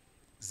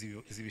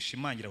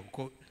zibishimangira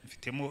kuko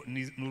mfitemo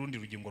n'urundi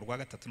rugingo rwa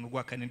 3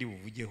 n'urwa 4 ndi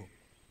buvugeho.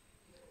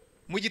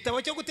 Mu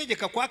gitabo cyo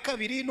gutegeka kwa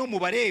 2 no mu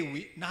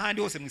Barewi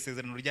n'ahandi hose mu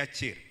isezerano rya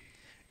kera,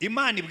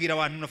 Imana ibwira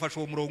abantu, nafashe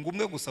uwo murongo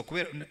umwe gusa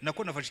kubera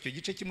nako nafashe icyo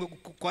gice kimwe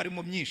kuko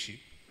harimo myinshi.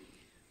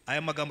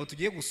 Aya magambo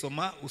tugiye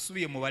gusoma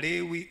usubiye mu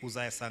Barewi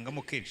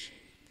uzayasangamo kenshi.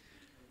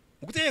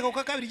 Mu gutegeka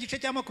kwa 2 igice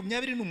cya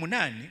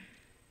 28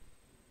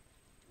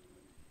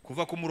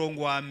 kuva ku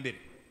murongo wa 1,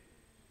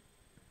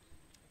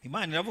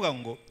 Imana iravuga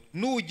ngo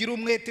nugira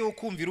umwete wo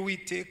kumvira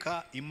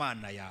Uwiteka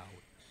Imana yawe,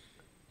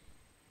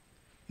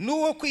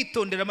 nuwo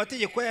kwitondera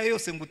amategeko yayo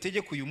yose ngo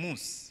utegeke uyu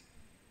munsi,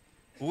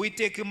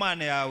 Uwiteka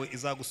Imana yawe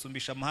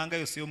izagusumbisha amahanga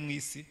yose yo mu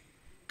isi,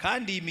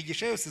 kandi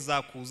imigisha yose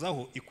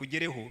izakuzaho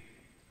ikugereho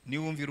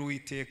niwumvira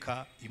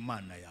Uwiteka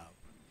Imana yawe.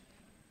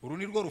 Uru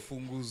ni rwo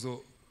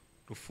rufunguzo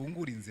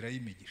rufungura inzira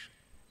y'imigisha.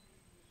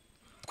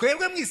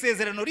 Twebwe mu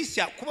isezerano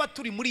rishya kuba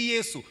turi muri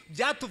Yesu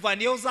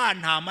byatuvaniyeho za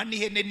ntama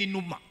n'ihene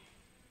n'inuma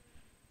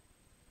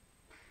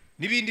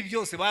n'ibindi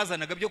byose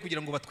bazanaga byo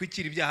kugira ngo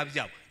batwikire ibyaha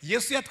byabo.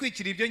 Yesu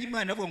yatwikiriye ibyo,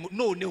 Imana avuga ngo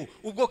noneho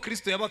ubwo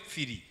Kristo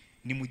yabapfiriye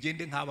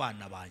nimugende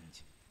nk'abana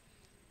banjye,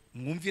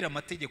 mwumvira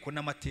amategeko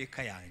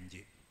n'amateka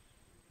yanjye,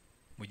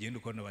 mugende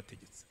uko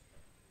nabategetse.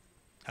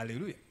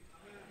 Haleluya.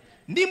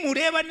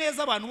 Nimureba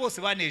neza abantu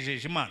bose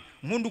banejeje Imana.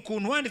 Nkunda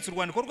ukuntu wanditse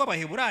urwandiko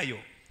rw'Abaheburayo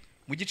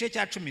mu gice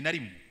cya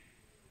 11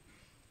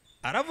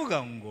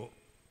 aravuga ngo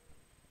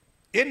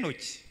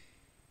Enoki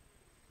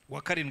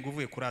wa 7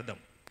 uvuye kuri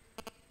Adamu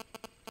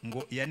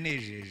ngo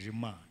yanejeje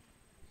Imana,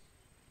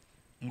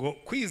 ngo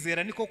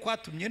kwizera niko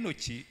kwatumye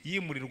Enoki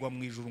yimurirwa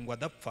mu ijuru ngo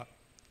adapfa,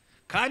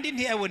 kandi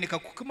ntiyaboneka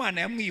kuko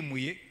Imana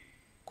yamwimuye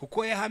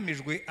kuko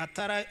yahamijwe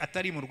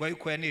atari mu rwayo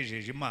ko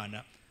yanejeje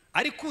Imana,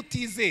 ariko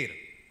utizera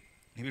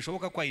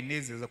ntibishoboka ko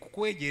ayinezeza,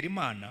 kuko wegera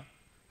Imana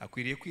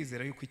akwiriye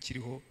kwizera yuko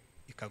ikiriho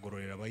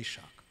ikagororera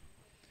abayishaka.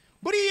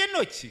 Buriya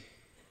Enoki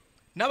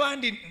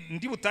n'abandi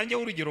ndi butange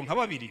urugero nka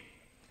babiri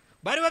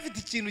bari bafite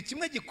ikintu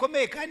kimwe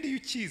gikomeye, kandi iyo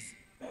ukizi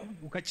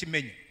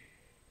ukakimenya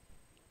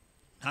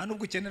nta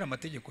nubwo ukenera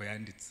amategeko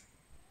yanditse.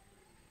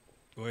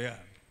 Oya,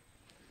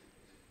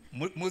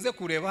 muze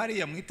kureba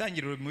hariya mu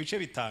itangiriro mu bice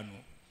 5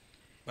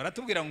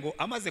 baratubwira ngo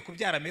amaze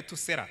kubyara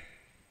Metusela.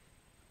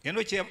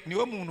 Enoki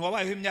niwe muntu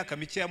wabayeho imyaka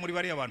mikeya muri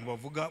bari abantu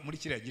bavuga muri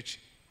kiriya gice,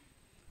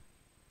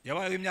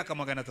 yabayeho imyaka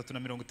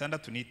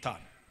 365.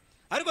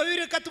 Ariko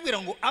Bibiliya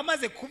ikatubwira ngo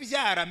amaze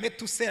kubyara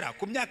Metusela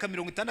ku myaka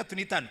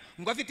 65,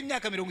 ngo afite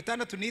imyaka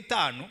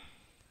 65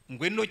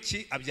 ngo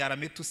Enoki abyara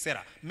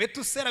Metusela.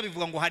 Metusela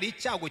bivuga ngo hari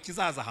icyago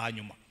kizaza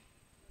hanyuma.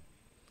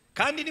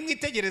 Kandi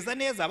nimwitegereza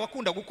neza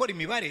abakunda gukora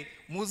imibare,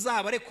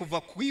 muzabare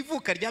kuva ku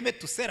ivuka rya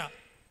Metusela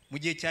mu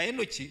gihe cya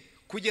Enoki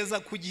kugeza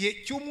ku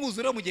gihe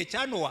cy'umwuzure mu gihe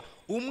cya Nowa,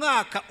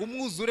 umwaka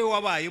umwuzure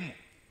wabayemo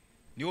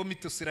niwo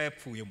Metusela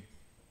yapfuyemo.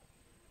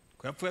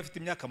 Ko yapfuye afite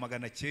imyaka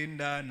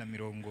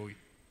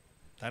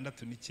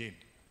 969.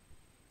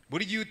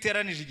 Buri gihe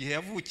uteranije igihe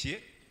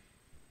yavukiye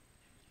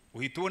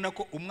uhita ubona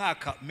ko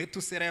umwaka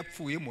Metusela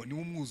yapfuyemo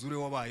niwo umwuzure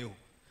wabayeho.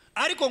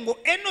 Ariko ngo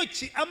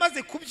Enoki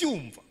amaze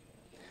kubyumva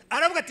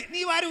aravuga ati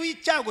niba ari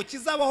w'icyago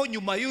kizabaho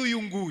nyuma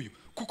y'uyu nguyu,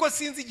 kuko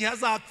sinzi igihe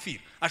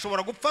azapfira,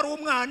 ashobora gupfa ari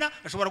umwana,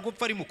 ashobora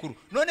gupfa ari mukuru,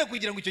 none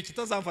kugira ngo icyo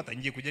kitazamfata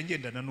ngiye kujya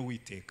ngendana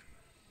n'Uwiteka.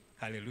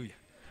 Haleluya.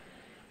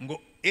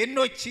 Ngo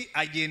Enoki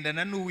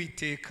agendana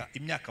n'Uwiteka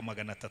imyaka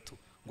 300,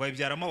 ngo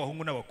abyaramo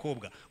abahungu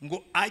n'abakobwa,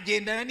 ngo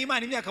agendana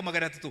n'Imana imyaka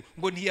 300,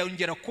 ngo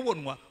ntiyongera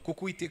kubonwa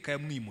kuko Uwiteka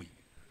yamwimuye.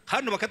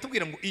 Hano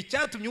bakatubwira ngo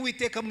icyatumye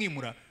Uwiteka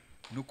amwimura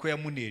nuko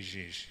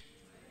yamunejeje.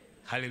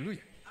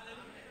 Haleluya.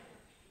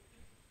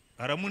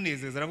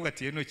 Aramunezeza aravuga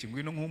ati Enoki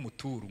ngwino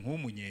nk'umuturu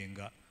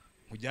nk'umunyenga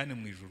mujyane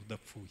mu ijuru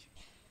udapfuye.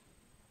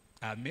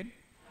 Amen.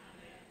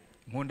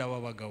 Nkunda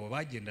aba bagabo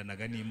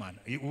bagendanaga n'Imana.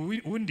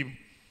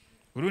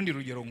 Urundi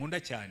rugero nkunda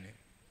cyane,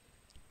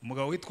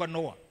 umugabo witwa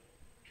Nowa.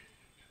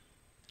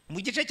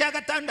 Mu gice cya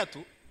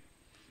 6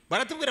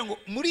 baratubwira ngo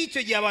muri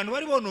icyo gihe abantu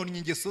bari bononye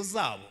ingeso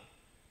zabo,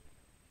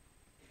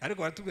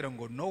 ariko baratubwira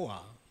ngo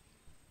Nowa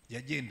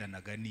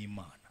yagendanaga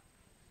n'Imana,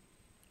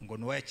 ngo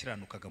Nowa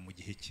yakiranukaga mu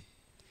gihe cye.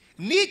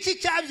 Niki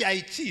cyabyaye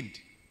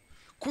ikindi?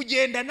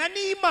 Kugendana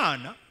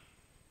n'Imana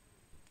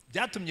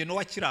byatumye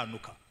Nowa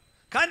akiranuka,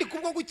 kandi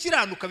kubwo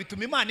gukiranuka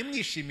bituma Imana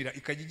imwishimira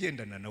ikajya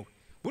igendana nawe.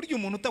 Burya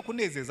umuntu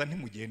utakunezeza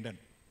ntimugendana.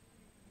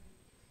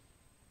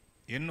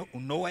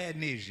 Nowa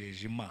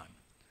yanejeje Imana,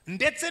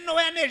 ndetse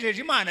Nowa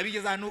yanejeje Imana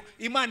bigeze ahantu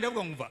Imana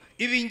iravuga ngo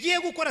ibi ngiye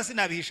gukora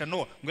sinabihisha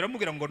Nowa, ngo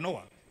iramubwira ngo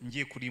Nowa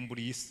ngiye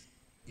kurimbura iyi si,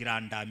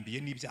 irandambiye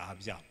n'ibyaha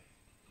byabo.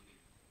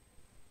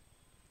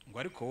 Ngo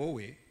ariko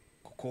wowe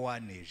kuko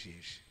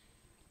wanejeje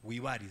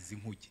wibariza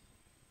inkuge,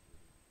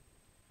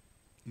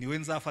 niwe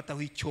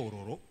nzafataho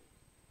icyororo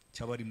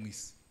cy'abari mu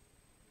isi.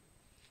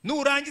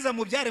 Nurangiza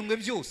mu byaremwe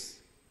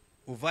byose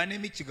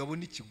uvanemo ikigabo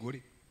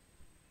n'ikigore,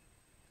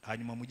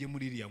 hanyuma mujye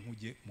muri iriya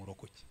nkuge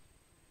murokoke.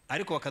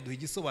 Ariko bakaduha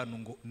igisobanuro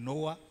ngo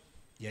Nowa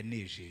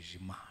yanejeje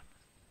Imana.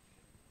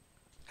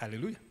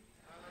 Haleluya.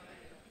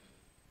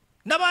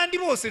 N'abandi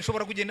bose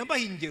nshobora kugenda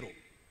mbaha ingero.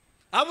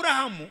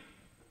 Aburahamu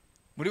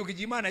muri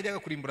ugiye Imana yajyaga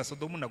kurimbura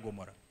Sodomu na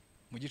Gomora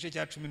mu gice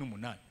cya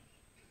 18,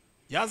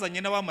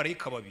 yazanye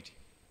n'abamarayika 2.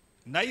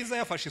 Nayiza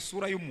yafashe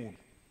isura y'umuntu.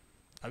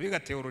 Abiga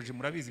theology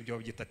murabizi ibyo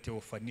babyita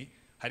theophany.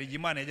 Hari igihe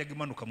Imana yajyaga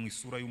imanuka mu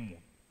isura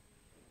y'umuntu.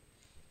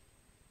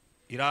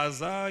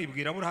 Iraza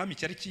ibwira Aburahamu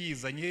icyari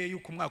kiyizanye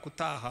yuko umwaka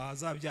utaha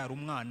azabyara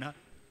umwana,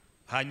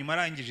 hanyuma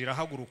arangije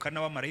irahaguruka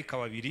n'abamarayika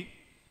 2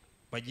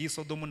 bagiye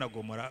Sodomu na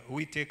Gomora.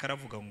 Uwiteka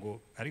aravuga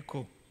ngo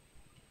ariko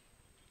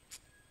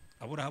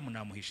Aburahamu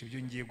namuhisha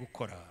ibyo ngiye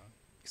gukora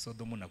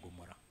Sodomu na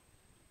Gomora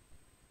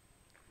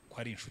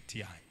ko ari inshuti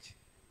yanjye.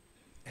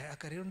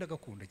 Aka rero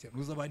ndagakunda cyane.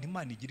 Uza abantu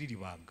Imana igirira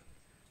ibanga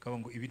kaba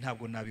ngo ibi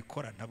ntabwo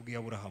nabikora, ntabwo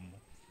Aburahamu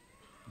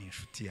ni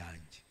inshuti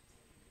yanjye.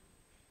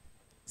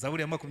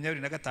 Zaburi ya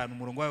 25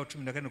 umurongo wa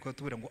 14 ko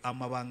tubwira ngo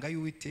amabanga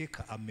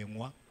y'Uwiteka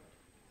amenywa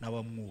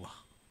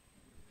n'abamwubaha.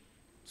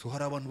 So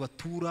hari abantu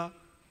batura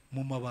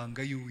mu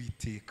mabanga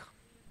y'Uwiteka.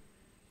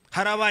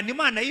 Hari abantu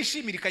Imana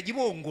yishimira ikajya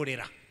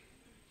ibongorera,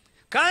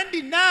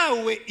 kandi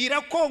nawe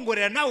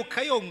irakongorera nawe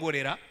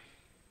ukayongorera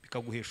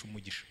bikaguhesha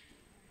umugisha.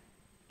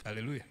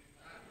 Haleluya.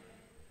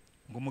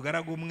 Ngo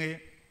umugaragu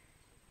umwe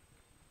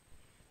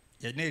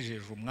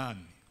yanejeje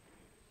umwami.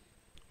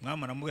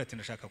 Umwami aramubwira ati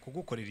ndashaka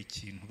kugukorera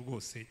ikintu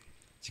rwose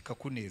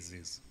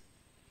kikakunezeza.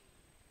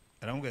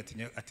 Aramubwira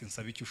ati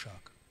nsaba icyo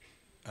ushaka.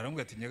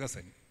 Aramubwira ati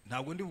nyagasani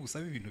ntabwo ndi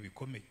bugusaba ibintu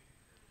bikomeye.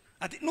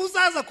 Ati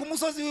nuzaza ku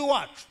musozi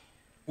w'iwacu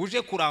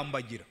uje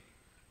kurambagira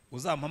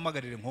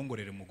uzampamagarire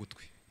nkongorere mu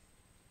gutwi.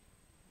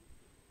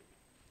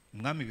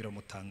 Umwami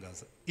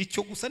biramutangaza.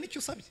 Icyo gusa nicyo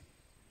usabye?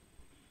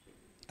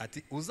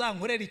 Ati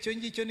uzankorera icyo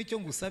ngicyo nicyo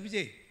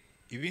ngusabye,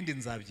 ibindi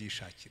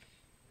nzabyishakira.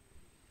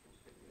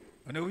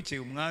 None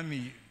bukeye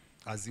umwami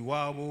azi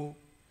wabo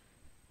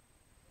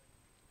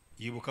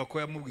yibuka ko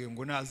yamubwiye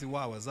ngo nazi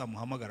wawe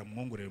azamuhamagara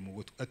mwongorere mu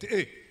gutwi ati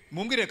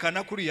mumbwire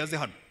kana kuri yaze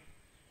hano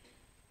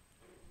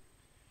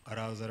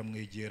araza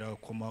aramwegera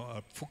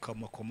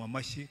apfukama koma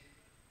amashyi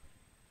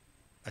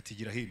ati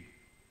gira hino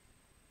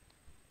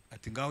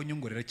ati ngaho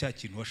nyongorera cya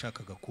kintu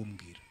washakaga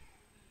kumbwira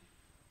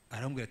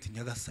arambwira ati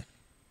nyagasani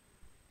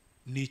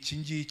ni iki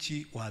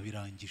ngiki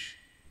wabirangije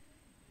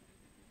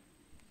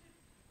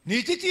ni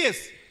iki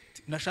kiyese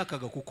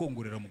nashakaga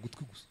kukongorera mu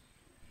gutwi gusa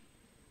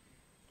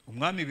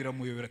umwami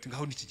biramuyobera ati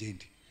ngaho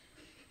nikigende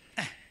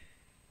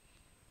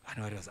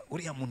hano baribaza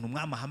uriya muntu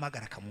umwami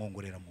ahamagara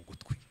akamwongorera mu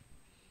gutwi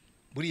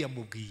buriya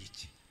mubwiye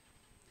iki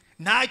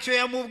ntacyo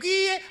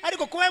yamubwiye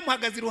ariko kuba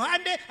yamuhagaze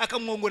iruhande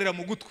akamwongorera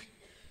mu gutwi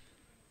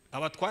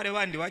abatware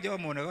bandi bajya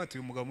bamubona bati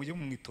uyu mugabo mujye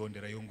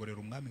mumwitondera yongorera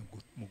umwami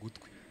mu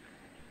gutwi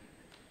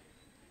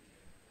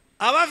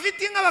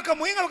abafite inka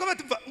bakamuhinga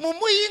bakabati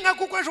mumuhinga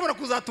kuko ashobora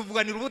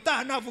kuzatuvuganira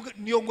ubutaha navuga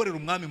niyongorera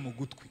umwami mu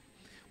gutwi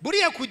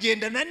buriya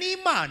kugendana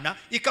n'Imana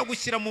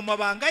ikagushyira mu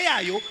mabanga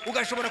yayo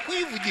ugashobora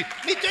kuyivugira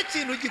nicyo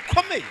kintu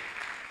gikomeye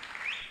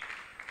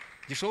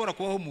gishobora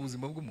kubaho mu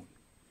buzima bw'umuntu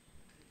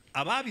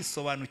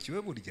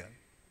ababisobanukiwe burya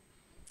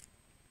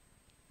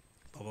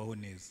babaho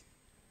neza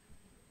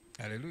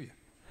haleluya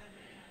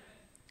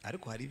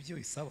ariko hari ibyo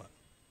isaba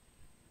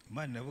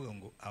Imana iravuga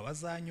ngo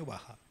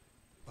abazanyubaha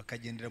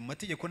bakagendera mu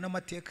mategeko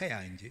n'amateka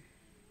yanjye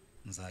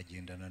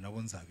nzagendana nabo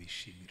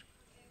nzabishimira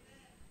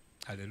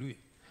haleluya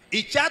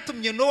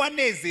icyatumye Nowa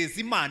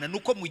anezeza Imana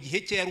nuko mu gihe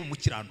cye yari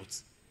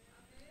umukiranutsi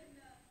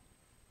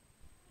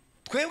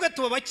twebwe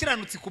tuba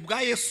abakiranutsi ku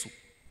bwa Yesu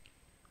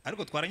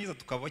ariko twarangiza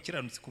tukaba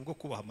abakiranutsi kubwo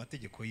kubaha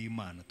amategeko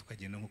y'Imana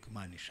tukagenda nk'uko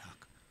Imana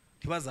ishaka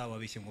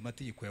ntibazababeshye ngo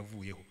amategeko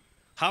yavuyeho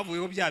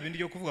havuyeho bya bindi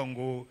byo kuvuga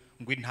ngo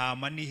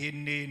intama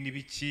n'ihene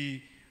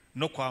n'ibiki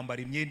no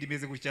kwambara imyenda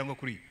imeze gutya cyangwa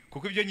kuri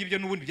kuko ibyo ngibyo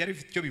n'ubundi byari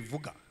bifite icyo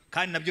bivuga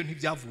kandi nabyo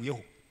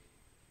ntibyavuyeho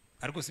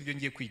ariko si byo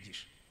ngiye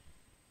kwigisha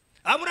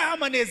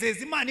Aburahamu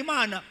anezeza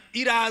Imana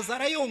iraza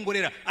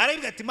arayongorera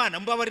aravuga ati Imana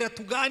mbabarira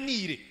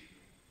tuganire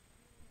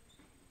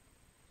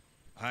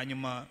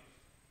hanyuma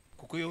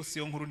kuko yose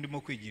yo nkuru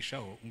ndimo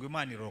kwigishaho ngo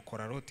Imana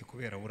irokora Loti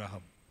kubera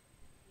Aburahamu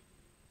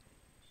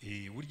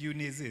buryo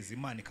unezeza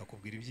Imana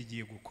ikakubwira ibyo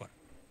igiye gukora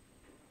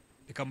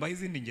reka mbahe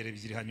izindi ngero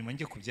ebyiri hanyuma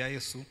njye ku bya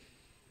Yesu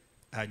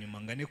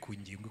hanyuma ngane ku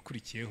ngingo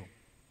ikurikiyeho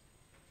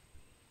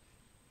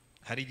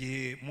hari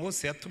igihe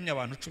Mose yatumye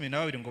abantu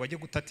 12 ngo bajye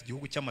gutata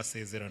igihugu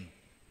cy'amasezerano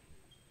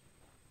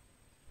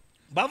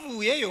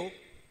bavuyeyo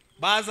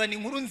bazana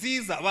inkuru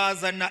nziza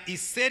bazana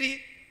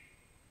iseri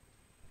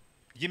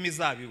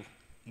ry'imizabibu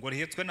ngo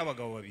rihetswe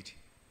n'abagabo babiri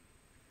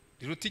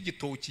riruta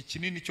igitoki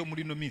kinini cyo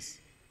muri no minsi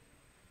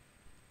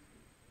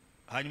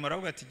hanyuma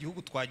aravuga ati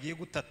igihugu twagiye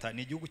gutata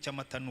ni igihugu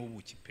cy'amata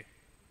n'ubuki pe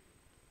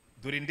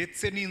dore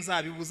ndetse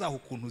n'inzabibu zaho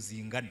ukuntu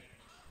zingana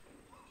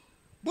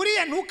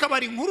buriya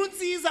ntukabara inkuru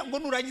nziza ngo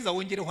nurangiza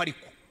wongereho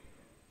ariko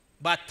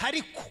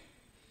batariko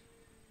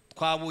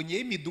twabonye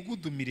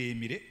imidugudu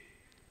miremire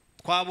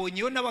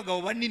twabonyeyo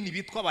n'abagabo banini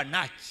bitwa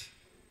abanaki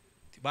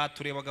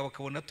baturebaga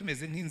bakabona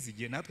tumeze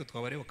nk'inzige natwe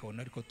twabareba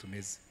bakabona ariko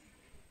tumeze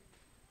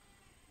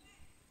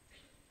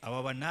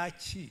aba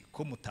banaki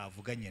ko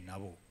mutavuganye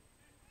nabo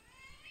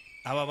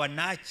aba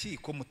banaki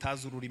ko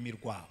mutazi ururimi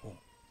rwabo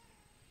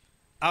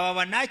aba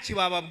banaki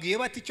bababwiye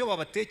bati icyo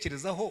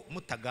babatekerezaho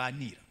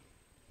mutaganira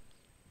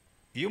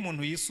iyo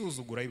umuntu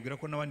yisuzugura yibwira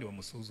ko n'abandi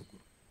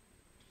bamusuzugura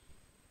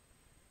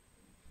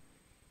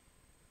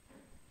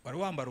bari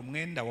wambara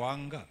umwenda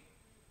wanga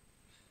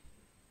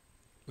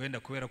wenda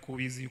kubera ko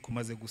ubizi yuko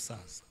umaze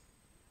gusaza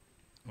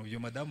mu byo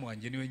madamu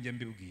wanjye niwe njye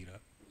mbibwira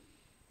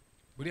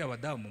buriya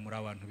abadamu muri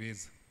abantu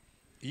beza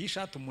iyi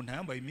shati umuntu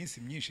yambaye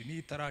iminsi myinshi niyo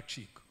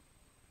itaracika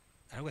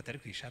aravuga atari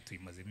ku ishati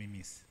uyimazemo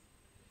iminsi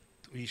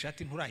iyi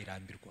shati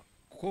nturayirambirwa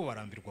kuko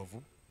barambirwa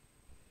vuba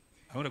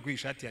ahora ku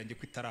ishati yanjye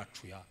ko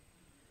itaracuya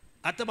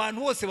ati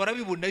abantu bose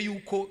barabibona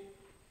yuko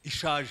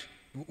ishaje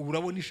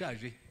urabona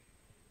ishaje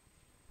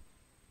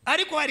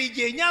ariko hari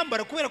igihe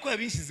nyambara kubera ko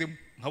yabishyizemo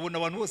nkabona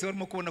abantu bose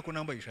barimo kubona ko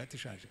nambaye ishati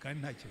ishaje kandi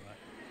nta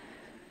kibazo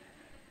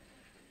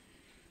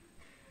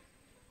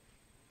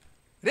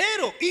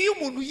rero iyo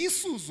umuntu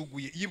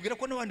yisuzuguye yibwira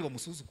ko n'abandi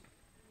bamusuzugura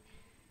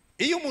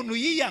iyo umuntu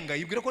yiyanga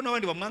yibwira ko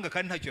n'abandi bamwanga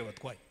kandi ntacyo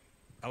yabatwaye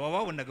aba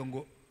babonaga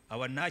ngo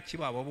abanaki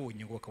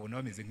bababonye ngo bakabona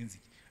bameze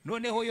nk'inzige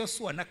noneho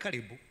Yosuwa na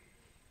Kalebu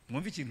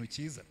mwumva ikintu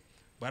cyiza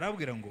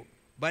barabwira ngo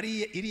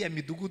bariye iriya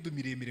midugudu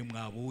miremire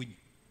mwabonye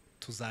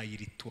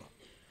tuzayiritura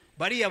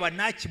bariya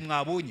abanaki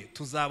mwabonye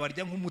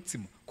tuzabarya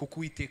nk'umutsima kuko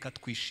Uwiteka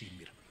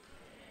twishimira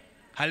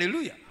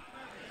haleluya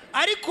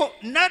ariko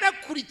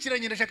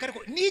narakurikiranye ndashaka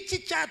ariko niki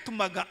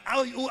cyatumaga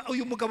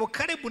uyu mugabo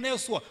Kalebu na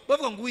Yosuwa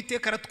bavuga ngo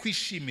Uwiteka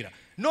aratwishimira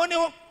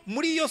noneho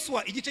muri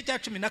Yosuwa igice cya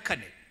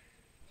 14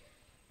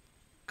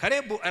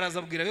 Kalebu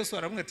arazabwira Yosuwa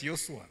aramubwira ati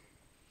Yosuwa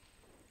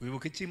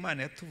wibuke icyo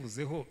Imana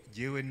yatuvuzeho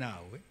jewe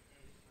nawe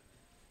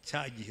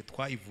cya gihe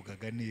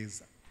twayivugaga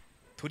neza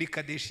turi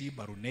Kadeshi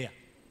y'Baruneya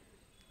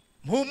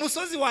mu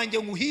musozi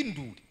wanjye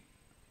nguhindure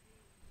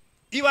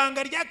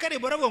ibanga rya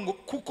Kalebu aravuga ngo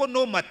kuko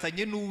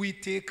nomatanye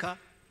n'Uwiteka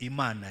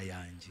Imana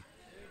yanjye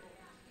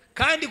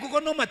kandi kuko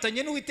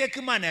nomatanye n'Uwiteka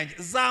Imana yanjye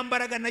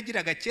zambaraga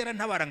nagiraga kera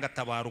ntabara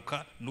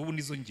ngatabaruka n'ubu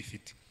nizo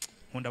ngifite.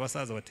 Nkunda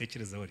abasaza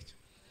batekereza baryo,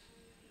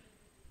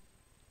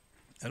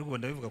 ariko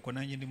ndabivuga ko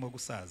nanjye ndimo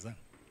gusaza,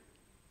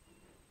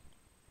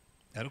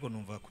 ariko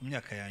numva ku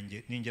myaka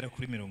yanjye ningera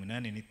kuri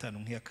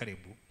 85 nk'iya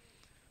Karebu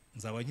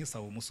nzaba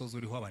nkisaba umusozi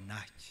uriho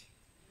abanaki.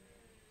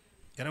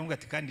 Yaravuga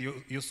ati kandi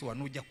Yosuwa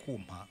nujya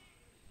kumpa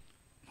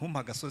ntumpa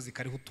agasozi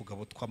kariho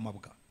utugabo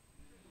tw'amabwa,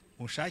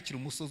 unshakira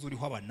umusozi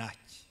uriho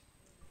abanaki,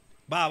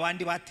 ba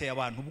bandi bateye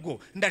abantu ubwo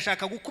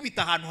ndashaka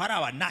gukubita ahantu hari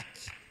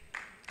abanaki.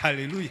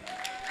 Haleluya.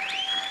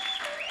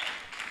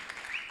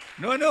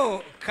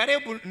 No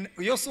Karebu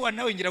Yosuwa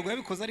nawe ngira ngo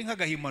yabikoze ari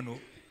nk'agahimano,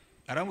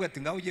 aravuga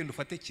ati ngaho ugenda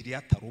ufate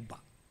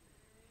Kiriyataruba,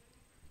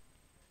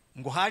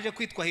 ngo haje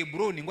kwitwa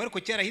Heburoni, ngo ariko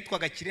kera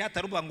hitwaga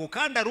Kiriyataruba, ngo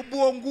kandi Aruba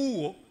uwo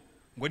nguwo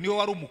ngo niwe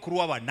wari umukuru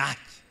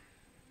w'abanaki.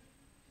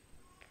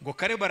 Ngo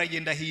Karebu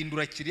aragenda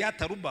ahindura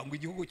Kiriyataruba, ngo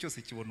igihugu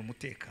cyose kibona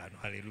umutekano.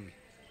 Haleluya.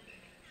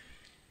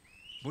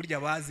 Burya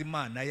abazi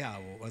Imana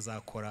yabo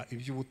bazakora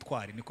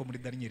iby'ubutwari, niko muri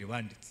Daniel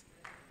banditse.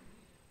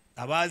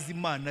 Abazi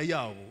Imana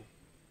yabo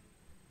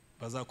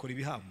bazakora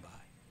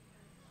ibihambaye.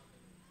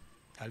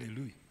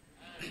 Haleluya.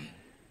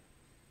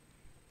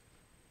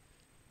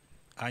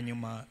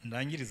 Hanyuma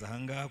ndangiriza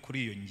ahangaha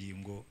kuri iyo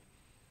ngingo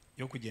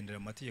yo kugendera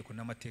mu mategeko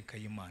n'amateka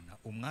y'Imana.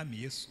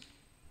 Umwami Yesu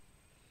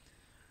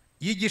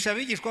yigisha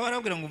abigishwa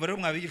barabwira ngo rero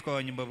mwabigishwa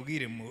banyu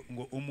mbabwire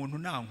ngo umuntu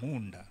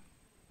nankunda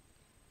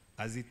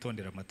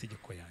azitondera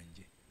amategeko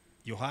yanjye.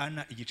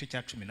 Yohana igice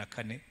cya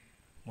 14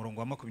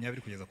 murongo wa 20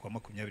 kugeza kwa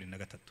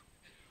 23.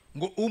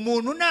 Ngo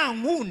umuntu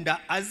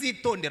nankunda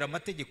azitondera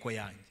amategeko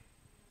yanjye,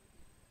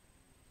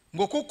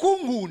 ngo kuko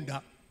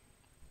unkunda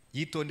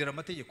yitondera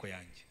amategeko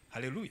yanjye.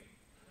 Haleluya.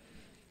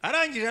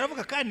 Arangije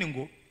aravuga kandi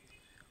ngo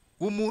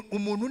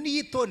umuntu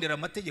niyitondera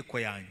amategeko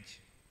yanjye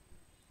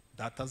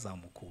data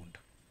azamukunda,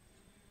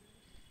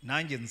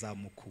 nanjye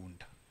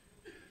nzamukunda,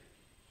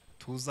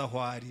 tuza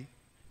aho ari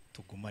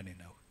tugumane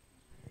nawe.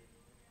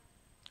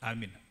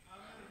 Amina.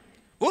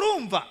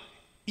 Urumva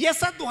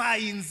Yesu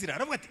aduhaye inzira,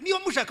 aravuga ati niba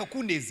mushaka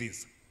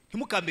kunezeza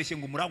ntimukambeshye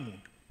ngo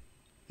murankunda,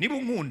 niba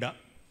unkunda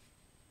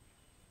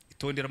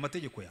itondera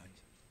amategeko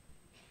yanjye.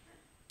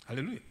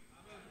 Haleluya.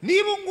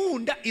 Niba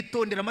unkunda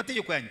itondera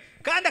amategeko yanjye,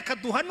 kandi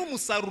akaduha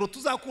n'umusaruro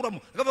tuzakuramo.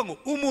 Akavuga ngo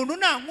umuntu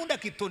nankunda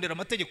akitondera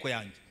amategeko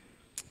yanjye,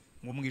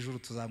 ngo mu ijuru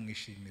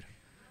tuzamwishimira,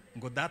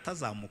 ngo data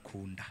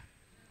azamukunda.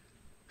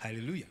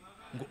 Haleluya.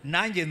 Ngo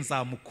nanjye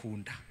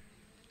nzamukunda,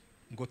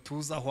 ngo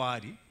tuza aho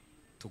ari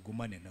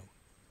tugumane nawe.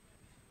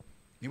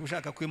 Niba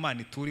ushaka ko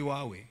Imana ituri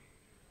wawe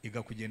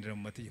igakugendera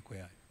mu mategeko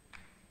yayo.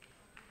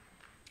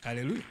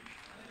 Haleluya.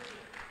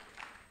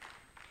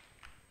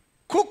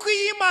 Kuko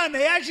iyi Imana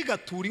yaje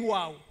igaturi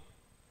wawe,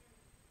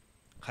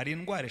 hari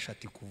indwara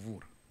eshatu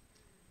ikuvura.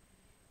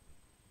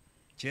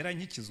 Kera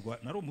nkikizwa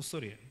nari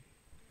umusore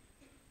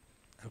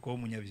ariko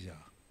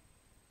w'umunyabyaha,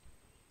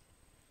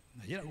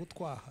 nagera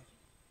gutwaha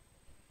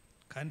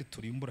kandi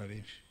turimbura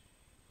benshi.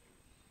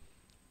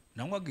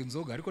 Nanywaga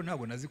inzoga ariko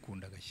ntabwo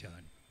nazikundaga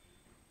cyane,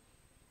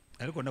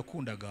 ariko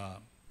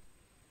nakundaga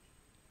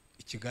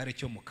ikigare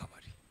cyo mu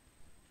kabari.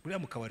 Buriya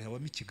mu kabari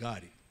habamo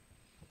ikigare,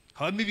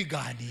 habamo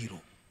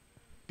ibiganiro,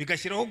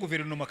 bigashyiraho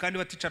guverinoma kandi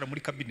baticara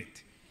muri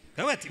kabineti.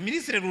 Bati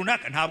minisitiri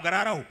runaka ntabwo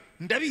araraho,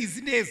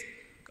 ndabizi neza,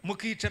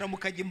 mukicara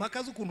mukajya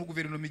impaka z'ukuntu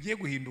guverinoma igiye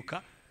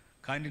guhinduka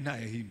kandi nta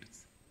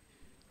yahindutse,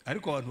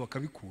 ariko abantu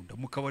bakabikunda.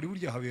 Mu kabari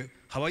burya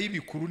habaye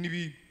ibikuru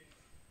n'ibibi.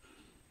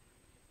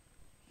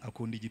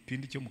 Akunda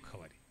igipindi cyo mu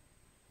kabari.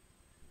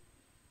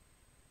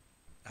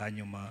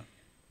 Hanyuma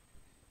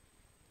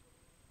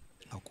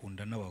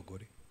akunda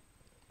n'abagore.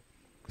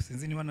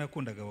 Sinzi niba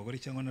narakundaga abagore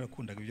cyangwa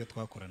narakundaga ibyo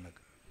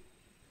twakoranaga.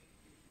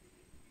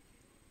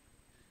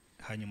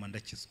 Hanyuma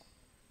ndakizwa.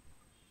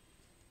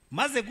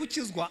 Maze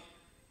gukizwa,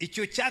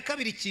 icyo cya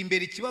kabiri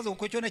kimbere ikibazo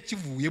kuko cyo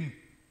nakivuyemo.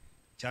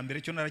 Cya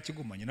mbere cyo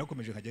narakigumanye,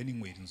 nakomeje nkajya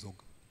n'inywera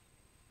inzoga.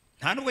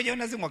 Nta nubwo njyewe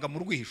nazinywaga mu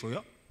rwihisho,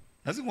 ya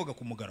nazinywaga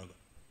ku mugaragaro.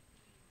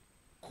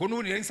 Ko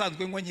n'ubundi yari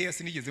nsanzwe nywa nkeya,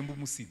 sinigeze mba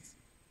umusinzi.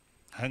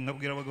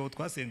 Nkabwira abagabo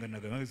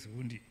twasenganaga nawe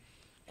ubundi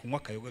kunywa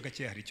akayoga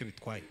gake hari icyo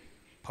bitwaye.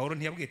 Paulo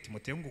ntiyabwiye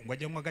Timoteyo ngo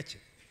ajye anywa gake.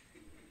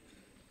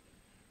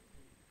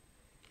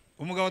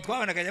 Umugabo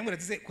twabanaga yamubwira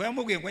ati se ko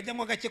yamubwiye ngo ajye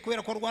anywa gake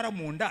kubera ko rwara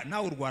mu nda,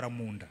 nawe urwara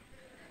mu nda.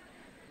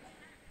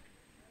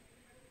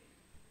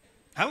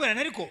 Habwira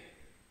nariko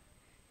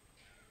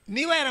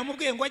niba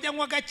yaramubwiye ngo ajye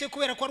anywa gake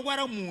kubera ko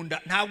rwara mu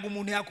nda, ntabwo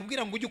umuntu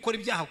yakubwira ngo ujye ukora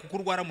ibyaha kuko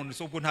urwara mu nda,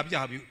 so ubwo nta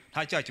byaha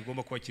nta cyaha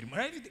kigomba kuba kirimo.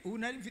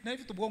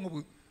 Narifite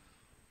ubwonko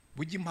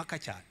bujya impaka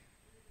cyane,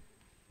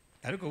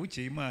 ariko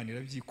bukeye Imana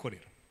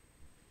irabyikorera,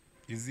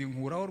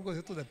 izinkuraho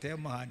rwose tudateye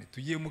amahane.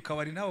 Tugiye mu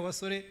kabari n'abo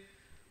basore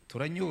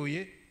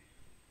turanyoye,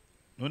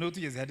 noneho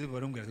tugeze hari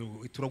barambwira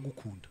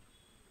turagukunda,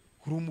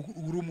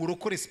 uri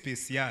umurokore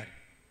special.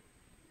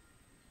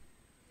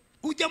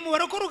 Ujya mu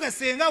barokore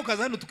ugasenga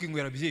ukaza hano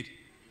tukinywera byeri,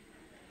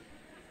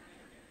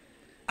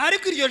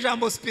 ariko iryo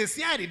jambo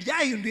special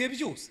ryahinduye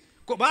byose.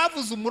 Ko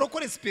bavuze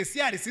umurokore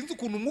special, sinzi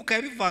ukuntu umwuka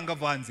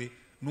yabivangavanze,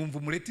 numva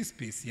umureti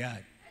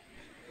special.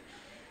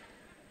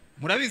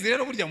 murabizi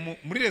rero burya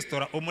muri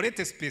resitora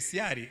omelette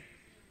spéciale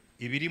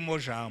ibirimo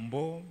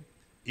jambo,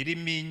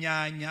 irimo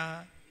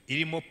inyanya,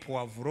 irimo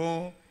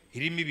poivron,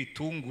 irimo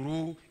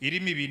ibitunguru,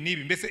 irimo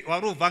ibinibi, mbese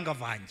wari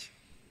uvangavange.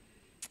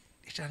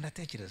 Icyo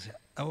ndatekereza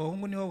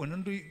abahungu nibo babona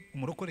ndi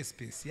umurokore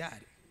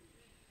spéciale,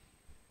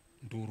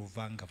 ndi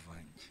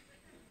uruvangavange,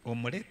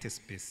 omelette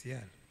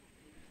spéciale.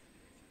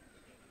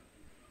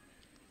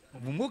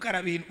 Umwuka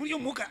arabintu, buryo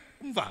umwuka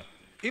umva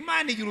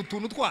Imana igira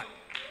utuntu twayo.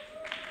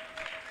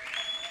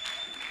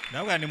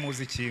 Nabwo ni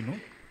muzi ikintu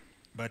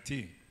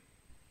bati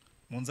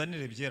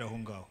munzanire byera aho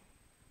ngaho,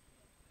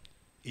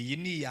 iyi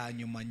ni iya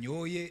nyuma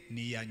nyoye,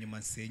 ni iya nyuma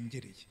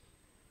nsengereye,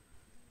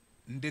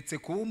 ndetse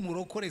kuba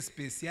umurokore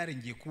spéciale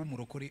ngiye kuba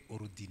umurokore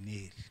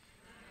ordinaire.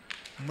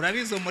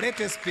 Murabizo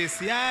omelette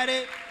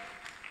spéciale,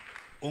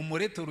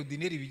 omelette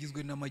ordinaire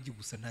bigizwe n'amagi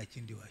gusa nta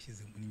kindi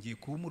washyize, ngiye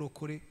kuba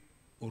umurokore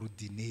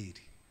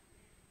ordinaire.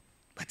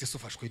 Bati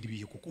sufashwe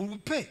nibiye kuko ubu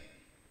pe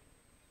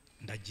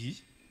ndagiye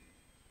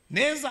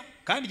neza,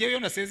 kandi ngewe yo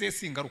nasezeye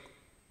singaruka.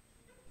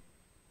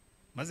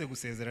 Maze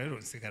gusezera rero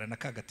nsigara na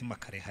kagatima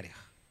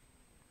karehareha,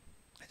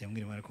 ajya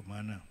mbwira Imana ko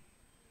Mana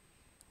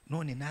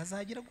none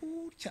nazagira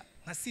gutya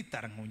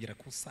nkasitara nkongera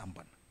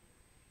kusambana.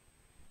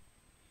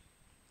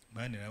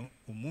 Mana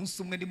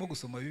umunsi umwe ndimo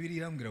gusoma Bibiliya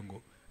irambwira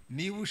ngo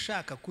niba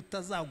ushaka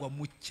kutazagwa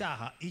mu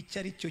cyaha icyo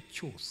ari cyo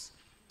cyose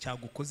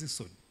cyagukoze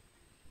isoni,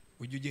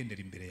 ujye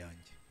ugendera imbere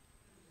yanjye.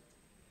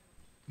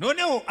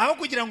 Noneho aho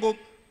kugira ngo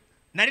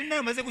nari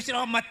namaze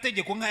gushyiraho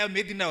amategeko nk'ayo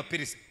made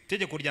n'abaperisi.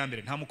 Itegeko rya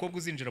mbere nta mukobwa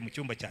uzinjira mu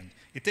cyumba cyanjye.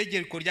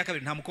 Itegeko rya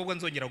kabiri nta mukobwa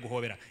nzongera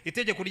guhobera.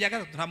 Itegeko rya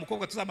gatatu nta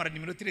mukobwa tuzamarana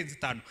iminota irenze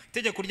 5.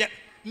 Itegeko rya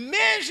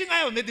menshi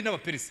nk'ayo made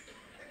n'abaperisi.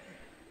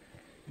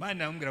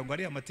 Mana yambwira ngo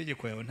ari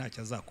amategeko yawe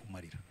ntacyo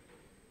azakumarira.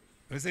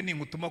 Ese ni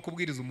ngutuma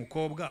kubwiriza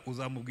umukobwa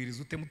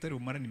uzamubwiriza ute mutari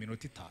bumarana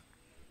iminota 5?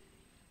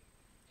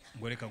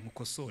 Ngo reka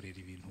nkukosorera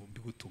ibintu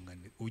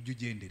mbigutungane, ujye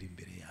ugendera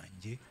imbere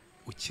yanjye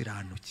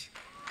ukiranuke.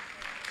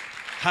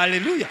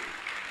 Haleluya.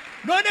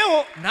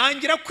 Noneho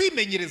ntangira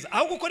kwimenyereza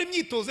aho gukora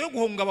imyitozo yo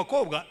guhunga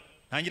abakobwa,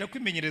 ntangira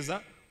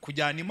kwimenyereza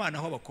kujyana Imana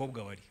aho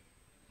abakobwa bari.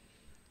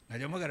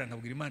 Najya mpagara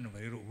nkabwira Imana ngo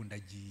rero ubu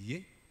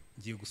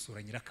ngiye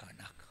gusura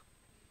nyirakanaka,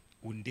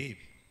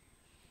 undebe.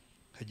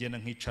 Nkagenda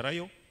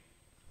nkicarayo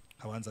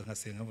abanza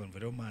nkasenga mvuga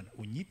rero Mana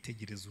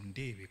unyitegereze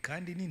undebe,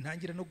 kandi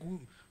nintangira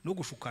no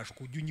gushukashwa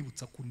ujye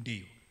unyibutsa ko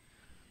undeba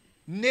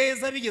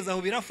neza. Bigeze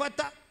aho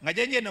birafata,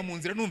 nkajya ngenda mu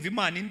nzira numva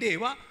Imana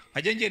indeba,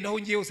 nkajya ngenda aho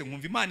ngiye hose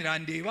nkumva Imana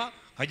irandeba,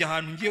 nkajya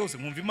ahantu ngiye hose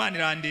nkumva Imana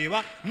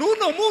irandeba.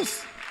 Nuno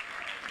munsi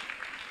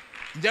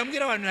njya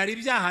mbwira abantu hari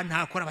ibyaha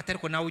ntakora batari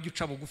ko nawe ujye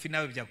uca bugufi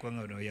nawe byakuba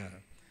nk'abantu yaha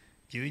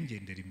ngiye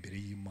ngendera imbere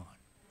y'Imana.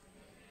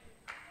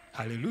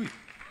 Haleluya.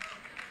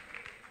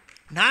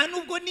 Nta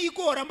nubwo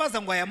nigora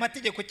mbaza ngo aya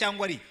mategeko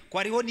cyangwa ari ko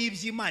hariho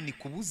n'iby'Imana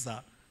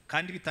ikubuza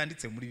kandi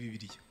bitanditse muri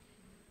Bibiliya.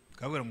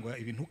 Kabwira ngo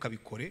ibintu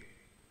ukabikore.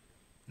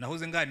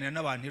 Nahoze nganira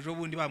n'abantu ejo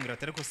bundi bambwira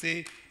atari ko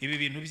se ibi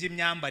bintu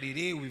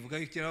by'imyambarire ubivuga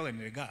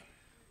ikirabanirega,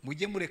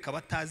 mujye mureka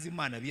batazi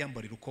Imana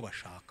biyambarira uko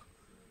bashaka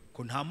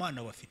ko nta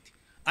Mana bafite.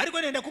 Ariko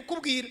nenda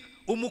kukubwira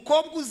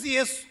umukobwa uzi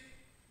Yesu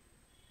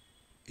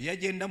iyo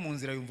agenda mu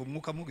nzira yumva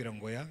umwuka amubwira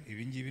ngo ya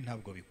ibi ngibi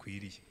ntabwo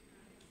bikwiriye,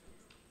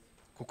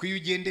 kuko iyo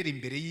ugendera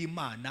imbere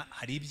y'Imana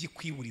hari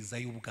ibyikwiburiza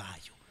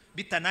y'ubwayo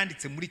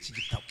bitananditse muri iki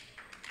gitabo,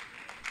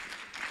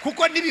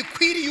 kuko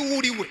nibikwiriye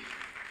uwuriwe.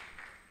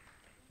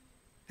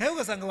 Hewe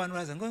ugasanga abantu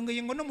baza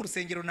ngo no mu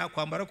rusengero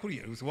nakwambara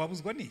kuriya,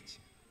 wabuzwa n'iki?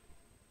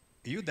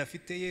 Iyo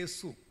udafite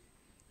Yesu,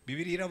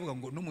 Bibiliya iravuga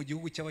ngo no mu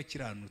gihugu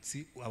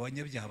cy'abakiranutsi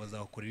abanyabyaha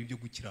bazakorera ibyo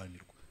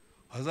gukiranirwa.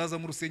 Azaza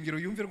mu rusengero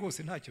yumve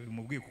rwose ntacyo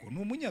bimubwiye kuko ni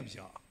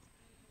umunyabyaha.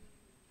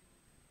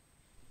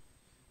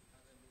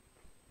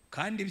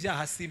 Kandi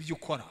ibyaha si ibyo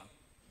ukora,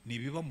 ni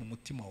biba mu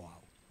mutima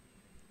wawe.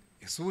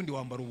 Ese ubundi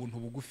wambara ubuntu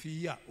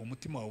bugufiya,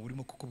 umutima wawe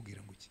urimo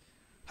kukubwira ngo iki?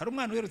 Hari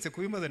umwana uherutse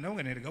kubimaza nawe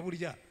nganirega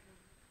burya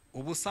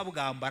ubusa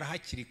bwambara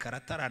hakiri kare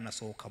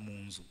ataranasohoka mu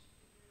nzu.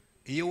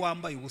 Iyo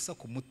wambaye ubusa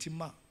ku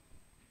mutima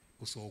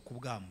usohoka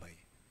ubwambaye,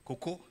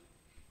 kuko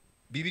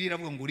Bibiliya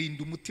iravuga ngo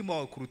urinda umutima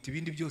wawe kuruta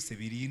ibindi byose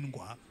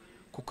birindwa,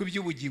 kuko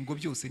iby'ubugingo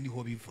byose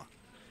niho biva.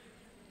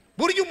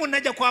 Burya umuntu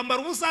ajya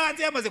kwambara ubusa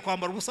hanze yamaze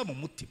kwambara ubusa mu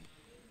mutima.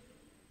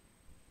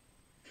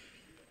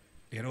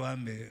 Rero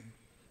wambe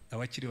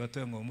abakiri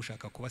batoya ngo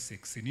bamushaka kuba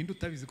sexy, ninde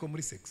utabizi ko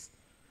muri sex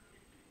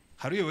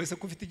hari uyo wese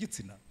ko ufite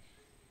igitsina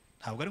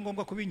ntabwo ari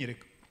ngombwa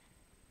kubinyereka,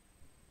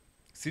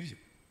 sibyo?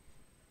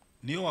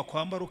 Niyo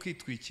wakwambara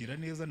ukitwikira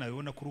neza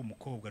nabibona kuri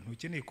umukobwa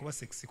ntukeneye kuba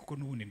sexy, kuko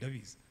nubundi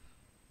ndabizi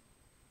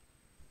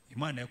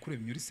Imana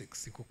yakuremye uri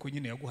sexy kuko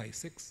nyine yaguhaye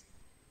sex.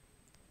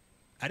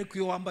 Ariko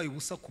iyo wambaye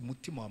ubusa ku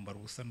mutima wambara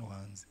ubusa no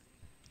hanze.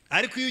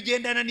 Ariko iyo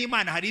ugendana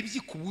n'Imana hari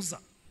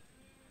ibyikubuza,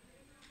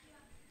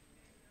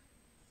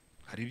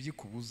 hari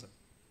ibyikubuza.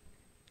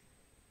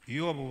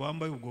 Iyo abo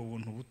bambaye ubwo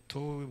buntu buto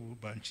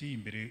banciye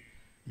imbere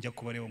njya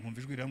kubareba nkumva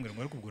ijwi rirambwira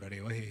ngo ariko ubwo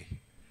urareba hehe?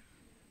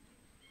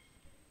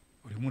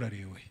 Urimo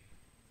urareba he?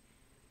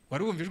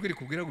 Wari wumva ijwi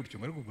rikubwira gutyo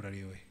ngo ariko ubwo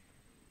urareba he?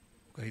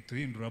 Ugahita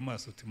uhindura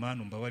amaso uti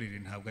Mana umbabarire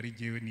ntabwo ari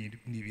jyewe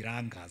ni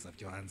ibirangaza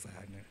byo hanze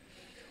hano.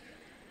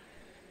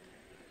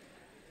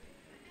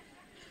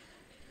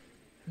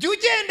 jya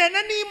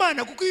ugendana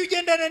n'Imana, kuko iyo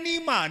ugendana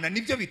n'Imana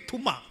nibyo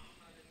bituma,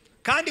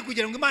 kandi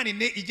kugira ngo Imana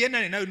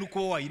igendane nawe nuko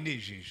wowe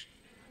wayinejeje.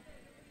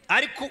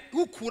 Ariko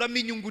ukuramo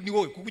inyungu ni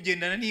wowe, kuko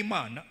ugendana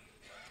n'Imana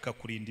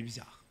ikakurinda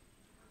ibyaha.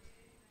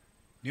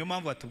 Niyo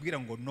mpamvu batubwira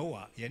ngo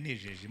Nowa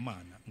yanejeje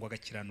Imana ngo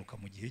agakiranuka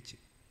mu gihe cye,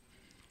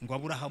 ngo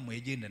Aburahamu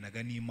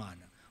yagendanaga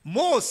n'Imana,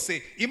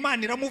 Mose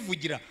Imana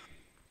iramuvugira,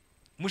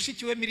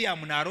 mushiki we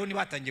Miriyamu na Aroni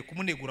batangiye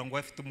kumunegura ngo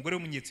afite umugore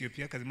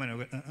w'umunyetiyopiya kazi.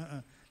 Imana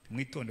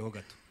mwitondeho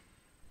gato,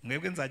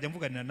 mwebwe nzajya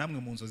mvuganira namwe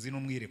mu nzozi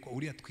n'umwireko,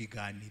 uriya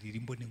twiganirira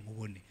imbone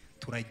nkubone,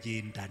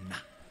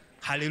 turagendana.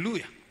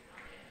 Haleluya.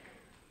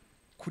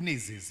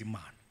 Kunezeza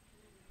Imana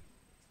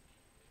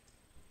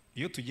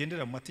iyo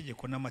tugendera mu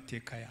mategeko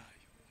n'amateka yayo.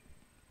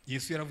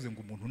 Yesu yaravuze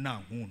ngo umuntu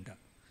nankunda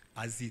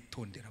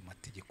azitondera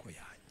amategeko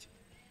yanjye.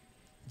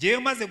 Ngewe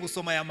maze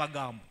gusoma aya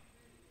magambo,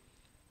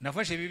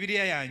 nafashe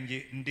Bibiliya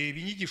yanjye ndeba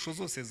inyigisho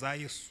zose za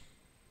Yesu,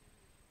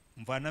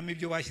 mvanamo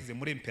ibyo bashyize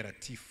muri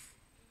imperatifu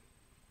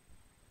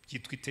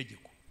byitwa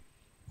itegeko.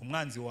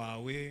 Umwanzi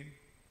wawe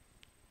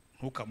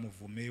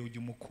ntukamuvume, ujye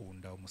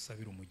umukunda,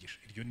 umusabire umugisha.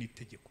 Iryo ni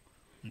itegeko,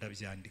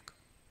 ndabyandika.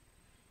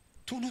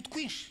 Tuntu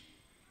twinshi,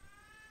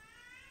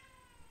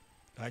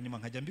 hanyuma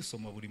nkajya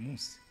mbisoma buri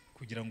munsi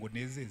kugira ngo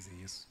nezeze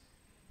Yesu.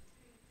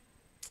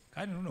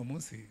 Kandi n'uno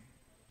munsi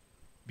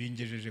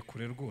bingejeje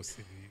kure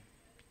rwose,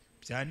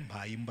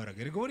 byampaye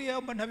imbaraga. Rego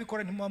buriya mba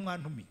ntabikora ntimuba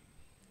mwantumiye.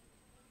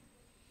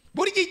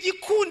 Burya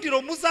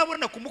igikundiro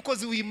muzabona ku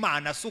mukozi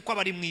w'Imana si uko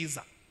aba ari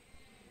mwiza.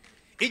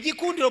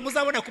 Igikundiro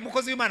muzabona ku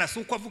mukozi w'Imana si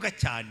uko avuga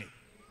cyane,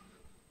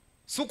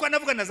 si uko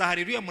anavuga na za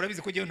haleluya.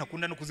 Murabizi ko ngewe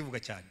ntakunda no kuzivuga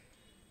cyane.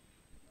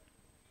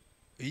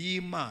 Iyi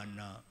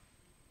Imana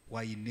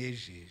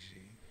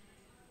wayinejeje,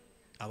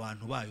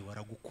 abantu bayo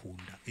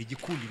baragukunda.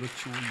 Igikundiro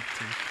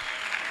cy'Uwiteka.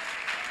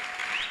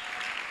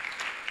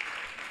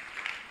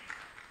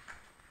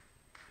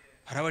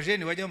 Hari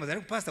abajeni bajya bamaze,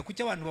 ariko pastor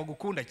kuki abantu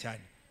bagukunda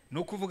cyane?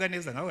 No kuvuga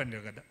neza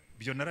nkabaniraga,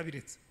 byo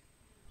narabiretse,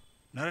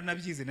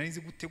 naranabyize. Nari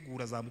nzi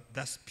gutegura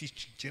za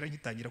speech kera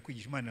nkitangira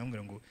kwigisha. Imana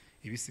yambwira ngo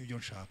ibi si byo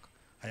nshaka,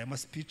 aya ma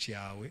speech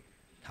yawe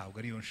ntabwo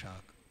ari yo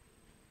nshaka,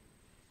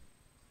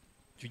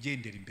 jya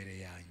ugendera imbere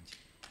yanjye,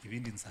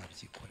 ibindi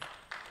nzabyikorera.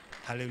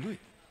 Haleluya.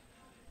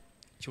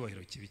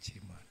 Cyubahiro kibi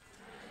cy'Imana.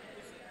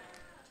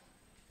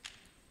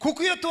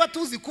 Kuko iyo tuba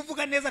tuzi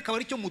kuvuga neza akaba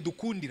ari cyo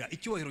mudukundira,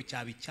 icyubahiro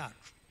cyabi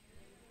cyacu.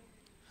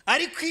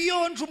 Ariko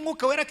iyo nje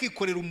Umwuka Wera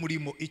akikorera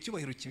umurimo,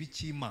 icyubahiro kibi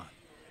cy'Imana.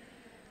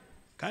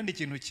 Kandi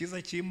ikintu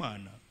cyiza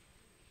cy'Imana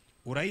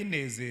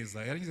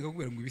urayinezeza, yarangiza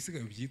kukubwira ngo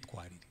ibisigaye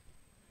byitwarire.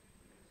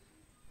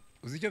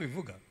 Uzi icyo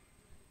bivuga?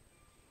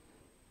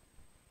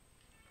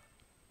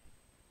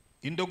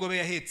 Indogobe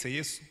yahetse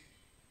Yesu,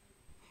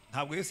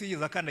 ntabwo Yesu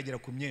yigeze akandagira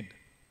ku myenda,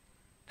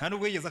 nta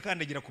nubwo yigeze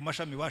akandagira ku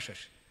mashami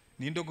bashashe,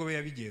 ni indogobe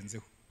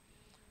yabigenzeho.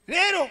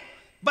 Rero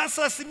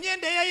basasa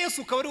imyenda ya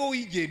Yesu ukaba ari wowe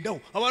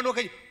wigendaho. Abantu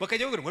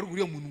bakajya bavuga ngo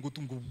uriya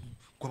muntu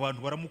ngo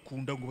abantu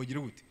baramukunda ngo bagire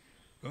gute.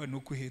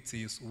 Nuko uhetse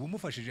Yesu, ubu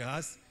mufashije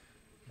hasi,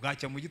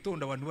 bwacya mu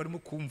gitondo abantu barimo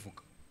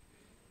kumvuga,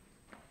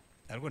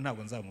 ariko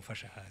ntabwo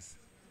nzamufasha hasi.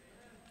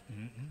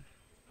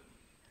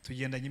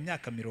 Tugendanye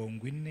imyaka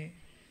 40,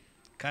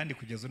 kandi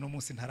kugeza uno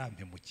munsi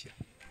ntarampemukira,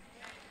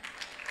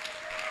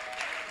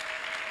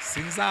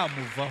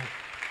 sinzamuvaho.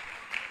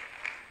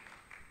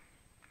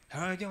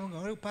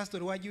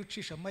 Pastor wagiye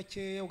ucisha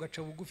make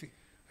ugaca bugufi.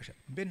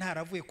 Mbe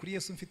ntaravuye kuri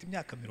Yesu mfite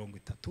imyaka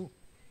 30,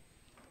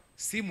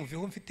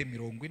 simuveho mfite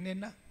 40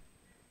 na,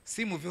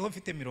 simuveho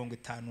mfite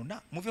 50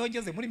 na, muveho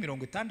ngeze muri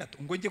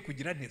 60 ngo njye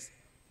kugira neza,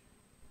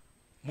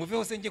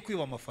 muveho se njye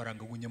kwiba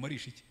amafaranga ngo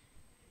nyamarisha iki?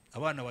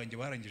 Abana banjye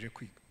barangije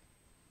kwiga.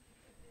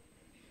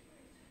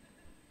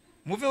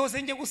 Muveho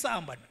se njye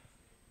gusambana,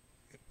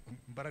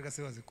 imbaraga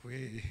se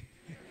wazikuye.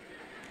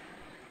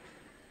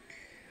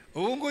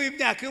 Ubu ngubu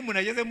imyaka iyo umuntu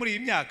ageze muri iyi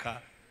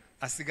myaka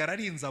asigara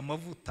arinze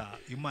amavuta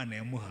Imana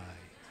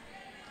yamuhaye.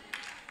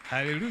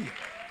 Haleluya.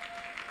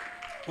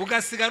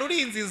 Ugasigara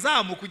urinze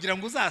izamu kugira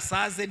ngo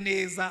uzasaze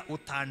neza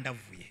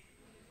utandavuye,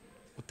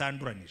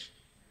 utanduranije.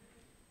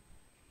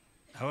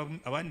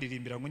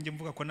 Abandirimbira ngo njye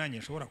mvuga ko nanjye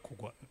nshobora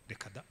kugwa,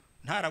 reka da,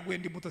 ntaraguye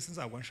ndi muto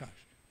sinzagwa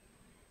nshaje.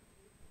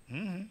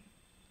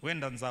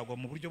 Wenda nzagwa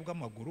mu buryo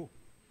bw'amaguru,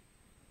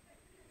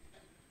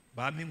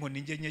 bampa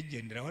inkoni njye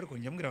nyegenderaho, ariko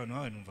njya mbwira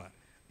abantu numva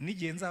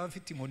n'igihe nzaba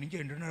mfite inkoni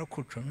ngenda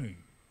narakuca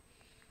amenyo,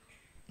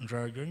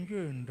 nzajya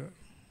ngenda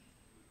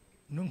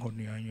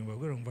n'inkoni yanjye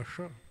mbabwira ngo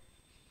basha.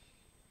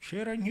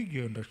 Kera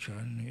nkigenda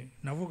cyane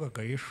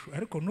navugaga Yesu,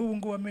 ariko n'ubu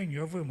ngubu amenyo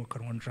yavuye mu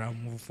kanwa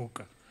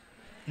nzamuvuga,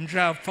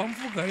 nzapfa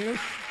mvuga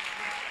Yesu.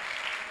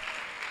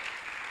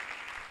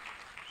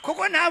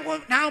 Kuko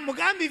nta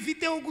mugambi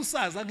mfite wo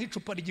gusaza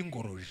nk'icupa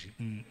ry'ingoroji.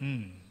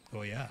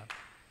 Oya,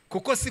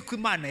 kuko siko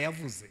Imana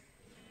yavuze.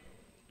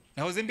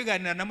 Nahoze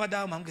mbiganira na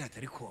madamu ambwira ati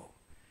ariko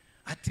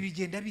ati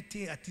bigenda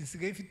bite, ati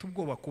nsigaye mfite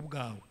ubwoba ku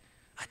bwawe,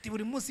 ati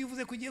buri munsi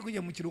yivuze ko ugiye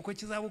kujya mu kiruhuko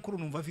cy'izabukuru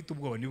numva afite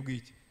ubwoba. Ni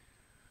bw'iki?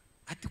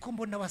 Ati ko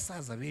mbona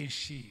abasaza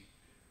benshi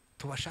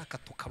tubashaka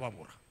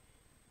tukababura,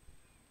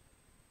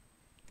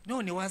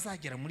 none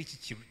wazagera muri iki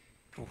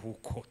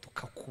kiruhuko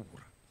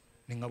tukakubura,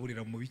 ni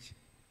nkaburira mu biki?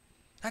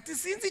 ati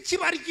sinzi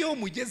ikibaryo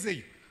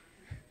mugezeyo.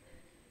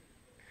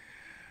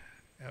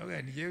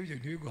 Yavuga ni yewe ibyo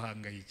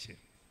ntibiguhangayike.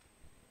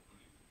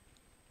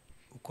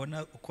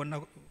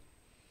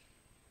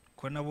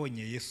 Uko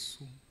nabonye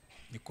Yesu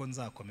niko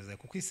nzakomeza,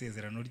 kuko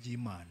isezerano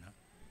ry'Imana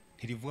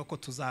ntirivuga ko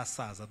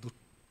tuzasaza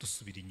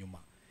dusubira inyuma.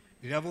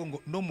 Riravuga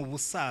ngo no mu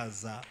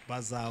busaza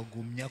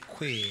bazagumya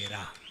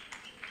kwera,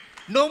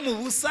 no mu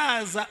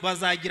busaza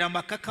bazagira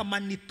amakakama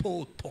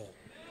n'itoto.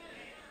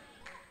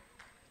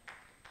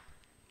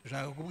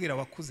 Ushaka kubwira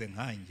abakuze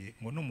nkanjye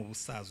ngo no mu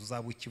busaza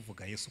uzaba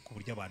ukivuga Yesu ku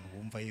buryo abantu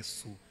bumva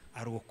Yesu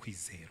ari uwo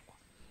kwizerwa.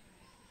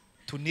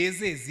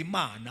 Tunezeze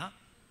Imana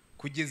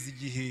kugeza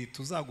igihe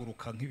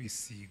tuzaguruka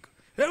nk'ibisiga.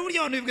 Rero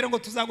burya abantu bibwira ngo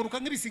tuzaguruka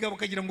nk'ibisiga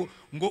bakagira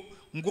ngo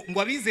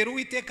abizera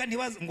Uwiteka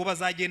ngo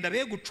bazagenda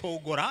be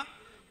gucogora,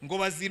 ngo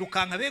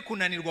bazirukanka be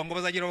kunanirwa, ngo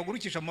bazagira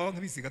bagurukisha amababa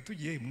nk'ibisiga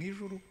tugiye mu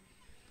ijuru.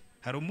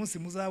 Hari umunsi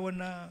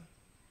muzabona,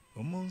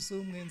 umunsi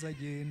umwe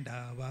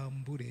nzagenda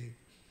bambure,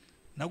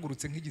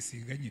 nagurutse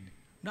nk'igisiga nyine,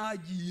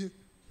 nagiye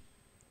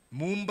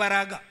mu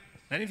mbaraga.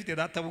 Nari mfite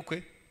data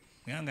bukwe,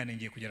 mwihangane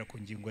ngiye kugera ku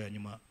ngingo ya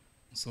nyuma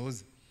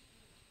nsoze.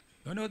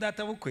 Noneho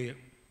data bukwe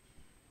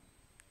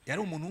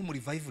yari umuntu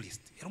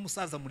w'umurivivalist, yari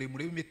umusaza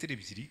muremure w'imetero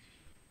 2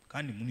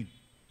 kandi munini.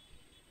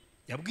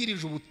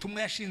 Yabwirije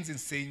ubutumwa, yashinze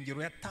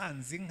insengero,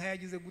 yatanze inka,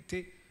 yagize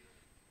gute.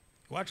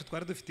 Iwacu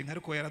twari dufite inka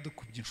ariko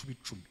yaradukubye inshuro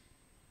 10.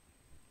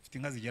 Dufite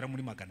inka zigera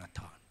muri 500.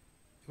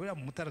 Buriya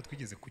mu Mutara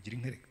twigeze kugira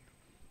inkereka,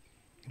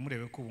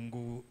 ntimurebe ko ubu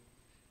ngubu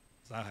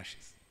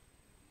zahashize.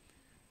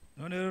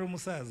 None rero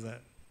umusaza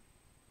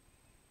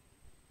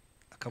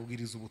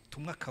akabwiriza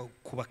ubutumwa,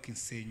 akubaka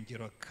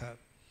insengero,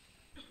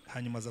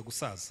 hanyuma aza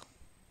gusaza.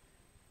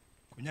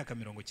 Ku myaka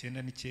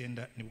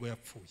 99 nibwo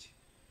yapfuye.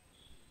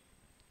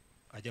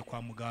 Ajya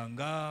kwa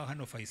muganga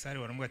hano Faisal,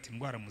 baramubwira ati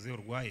indwara muze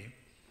urwaye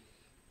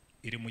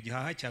iri mu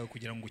gihaha cyawe,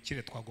 kugira ngo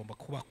ukire twagomba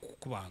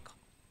kubaga,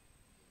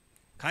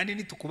 kandi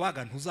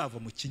nitukubaga ntuzava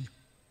mu kinya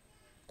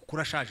kuko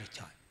urashaje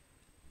cyane.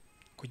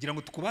 Kugira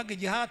ngo tukubaga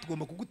igihaha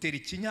tugomba kugutera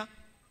ikinya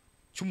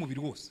cy'umubiri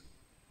wose,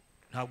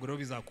 ntabwo rero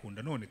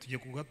bizakunda. None tugiye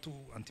kugatu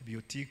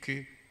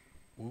antibiotique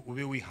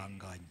ube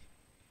wihanganye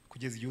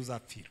kugeza igihe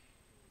uzapfira.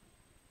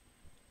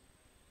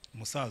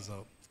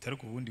 Umusaza utari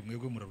ku bundi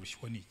mwebwe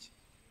murarushywa n'iki?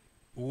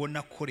 Uwo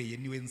nakoreye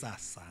niwe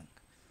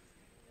nzasanga,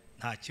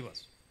 nta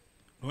kibazo.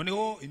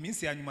 Noneho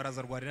iminsi ya nyuma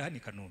arazarwarira hano i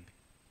Kanombe.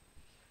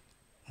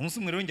 Umunsi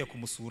umwe rero njya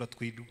kumusura,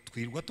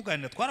 twirwa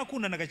tuganira,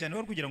 twarakundanaga cyane,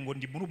 bari kugira ngo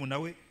ndi muri ubu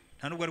nawe,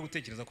 nta nubwo ari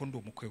gutekereza ko ndi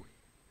umukwe we.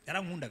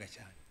 Yarankundaga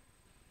cyane,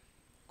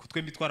 ko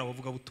twembi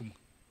twarabavuga butumwa.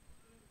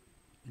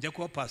 Njya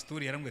kuba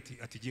pastori,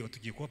 yarambwira ati giye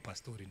tugiye kuba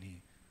pastori, ni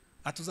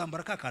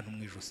atuzambara ka kantu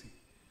mu ijosi,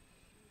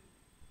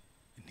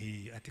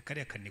 nti ati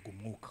kariya kaniga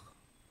umwuka.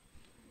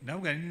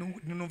 Ndavuga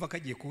numva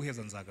kagiye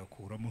kuheza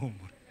nzagakura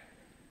muhumura.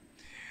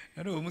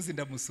 None uwo munsi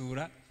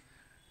ndamusura,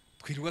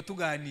 twirwa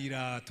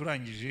tuganira,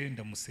 turangije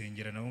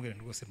ndamusengera, namubwira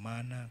rwose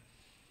Mana,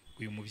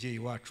 uyu mubyeyi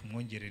wacu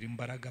mwongerera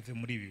imbaraga ave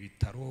muri ibi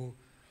bitaro.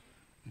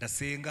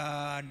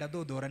 Ndasenga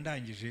ndadodora,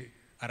 ndangije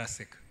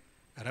araseka,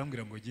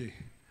 arambwira ngo giye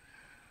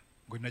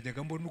ngo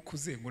najyaga mbona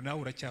ukuze, ngo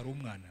nawe uracyari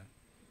umwana.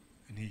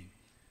 Nti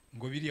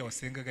ngo biriya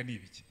wasengaga ni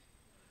ibiki?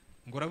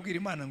 Ngo urabwira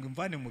Imana ngo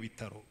imvane mu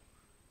bitaro,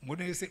 ngo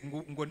nese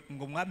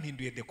ngo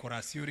mwampinduye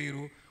decoration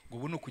rero, ngo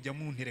ubu no kujya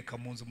muntereka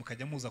mu nzu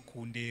mukajya muza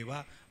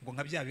kundeba, ngo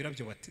nka bya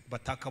birabyo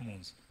bataka mu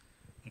nzu,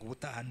 ngo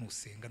ubutaha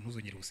nusenga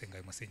ntuzongere gusenga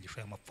ayo masengesho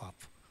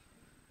y'amapfapfa,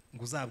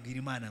 ngo uzabwira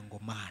Imana ngo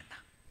Mana,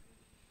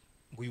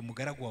 ngo uyu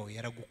mugaragu wawe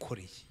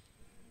yaragukoreye,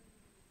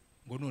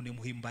 ngo none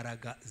muhe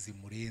imbaraga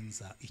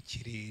zimurenza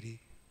ikirere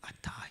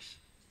atahe,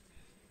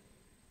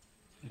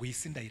 ngo iyi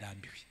si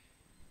ndayirambiwe,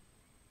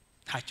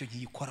 ntacyo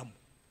nkiyikoramo,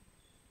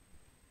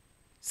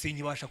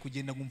 sinkibasha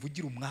kugenda ngo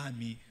mvugire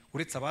umwami,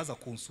 uretse abaza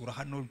kunsura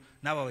hano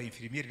n'aba ba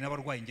infirmiere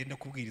n'abarwayi ngenda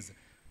kubwiriza.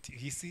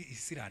 Iyi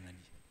si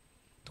irananiye,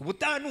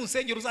 tubutaha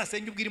nusengera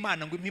uzasenge ubwira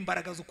Imana ngo impe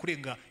imbaraga zo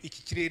kurenga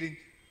iki kirere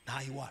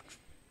ntayi wacu.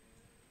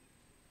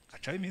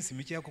 Acaho iminsi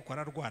mike yako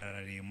ararwara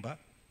araremba.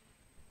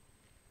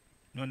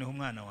 Noneho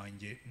umwana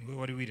wanjye niwe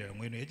wari wirira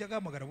mwene, yajyaga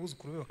ahamagara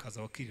abuzukuru be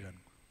bakaza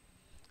bakiriranwa.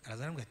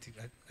 Arazarambwa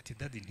ati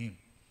dadi ntim,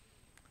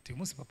 ati uyu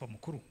munsi papa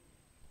mukuru,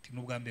 ati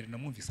n'ubwa mbere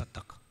namwumvise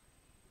ataka,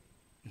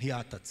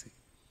 ntiyatatse.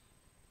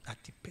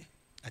 Ati pe,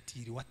 ati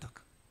yiri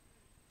wataka,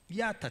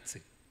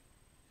 yatatse.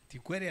 Ati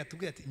kwere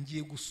yatubwiye ati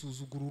ngiye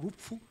gusuzugura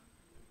urupfu,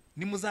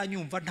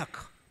 nimuzanyumva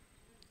ntaka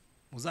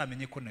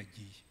muzamenye ko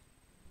nagiye.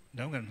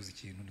 Ndamubwira ntuzi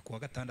ikintu, ni kuwa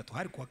gatandatu,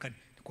 hari kuwa kane,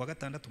 ni kuwa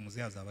gatandatu muze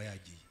yazaba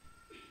yagiye.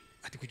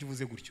 Ati kuki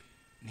uvuze gutyo?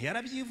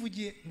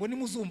 Ntiyarabyivugiye ngo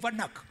nimuzumva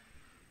ntaka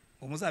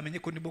ngo muzamenye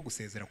ko ndimo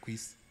gusezera ku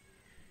isi.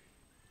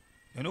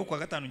 Noneho kuwa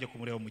gatanu njya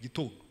kumureba mu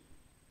gitondo,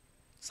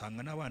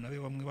 sanga n'abana be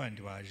bamwe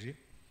bandi baje,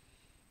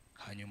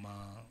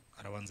 hanyuma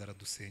arabanza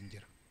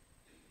aradusengera.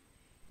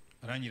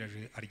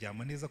 Arangiraje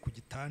aryama neza ku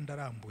gitanda,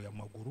 arambuye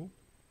amaguru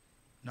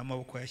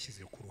n'amaboko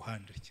yashyize ku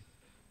ruhande rye.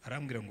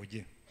 Arambwira ngo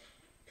jye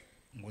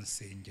ngo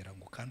nsengera,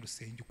 ngo kandi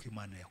usenge uko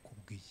Imana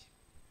yakubwiye.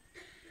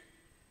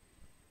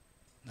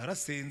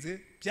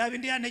 Narasenze bya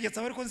bindi yantegetse,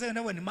 ariko nze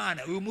ndabona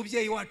Imana uyu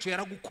mubyeyi wacu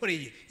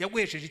yaragukoreye,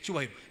 yaguhesheje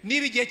icyubahiro.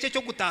 Niba igihe cye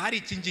cyo gutaha ari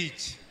iki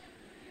ngiki,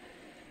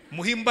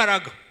 muhe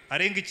imbaraga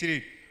arenga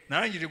ikirere.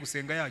 Narangije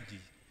gusenga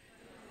yagiye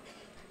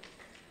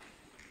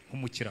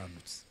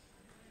nk'umukiranutsi.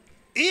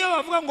 Iyo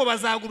bavuga ngo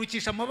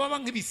bazagurukisha amababa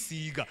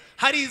nk'ibisiga,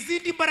 hari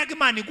izindi imbaraga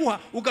Imana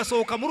iguha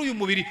ugasohoka muri uyu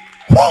mubiri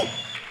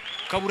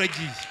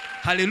kaburagiye.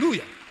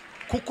 Haleluya,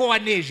 kuko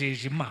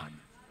wanejeje Imana.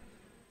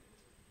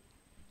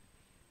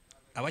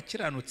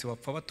 Abakiranutsi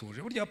bapfa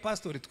batuje. Burya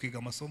pastori twiga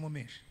amasomo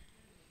menshi.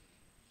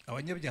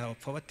 Abanyabyaha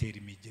bapfa batera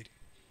imigeri.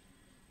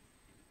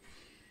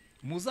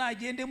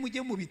 Muzagende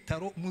mujye mu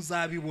bitaro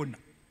muzabibona.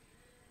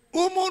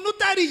 Umuntu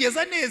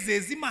utarigeze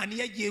anezeza Imana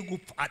iyo agiye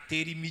gupfa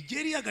atera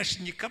imigeri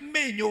agashinyika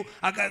amenyo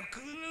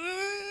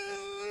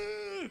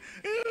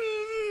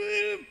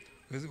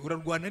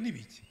urarwana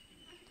n'ibiki?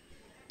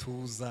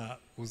 Tuza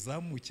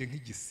uzamuke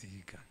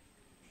nk'igisiga.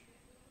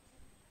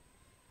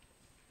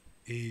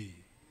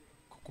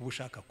 Kuko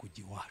ushaka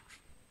kujya iwacu,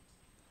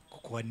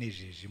 kuko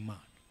wanejeje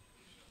Imana.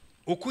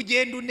 Uko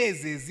ugenda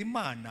unezeza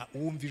Imana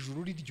wumva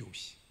ijuru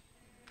riryoshye.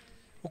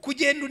 Uko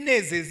ugenda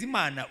unezeza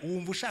Imana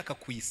wumva ushaka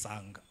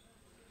kuyisanga.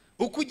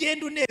 Uko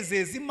ugenda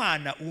unezeza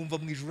Imana wumva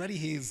mu ijuru ari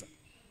heza.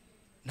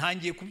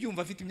 Ntangiye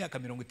kubyumva afite imyaka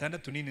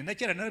 64. Na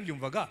kera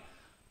narabyumvaga,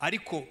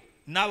 ariko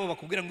nabo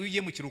bakubwira ngo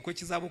ugiye mu kiruhuko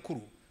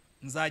cy'izabukuru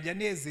nzajya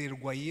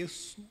nezerwa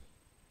Yesu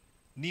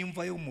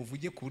nimva yo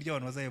muvuge ku buryo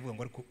abantu bazayavuga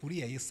ngo ariko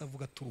uriya Yesu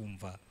avuga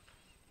turumva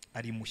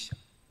ari mushya.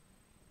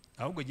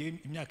 Ahubwo giye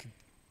imyaka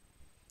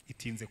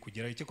itinze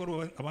kugera icyo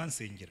ko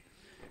abansengera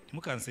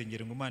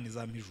ntimukansengere ngo Imana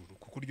izampa ijuru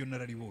kuko uryo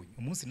nararibonye.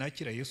 Umunsi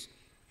nakira Yesu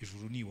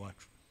ijuru ni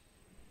iwacu.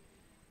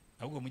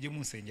 Ahubwo mujye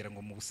munsengera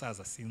ngo mu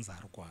busaza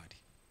sinzarware.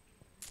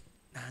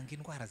 Nanga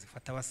indwara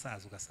zifata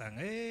abasaza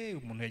ugasanga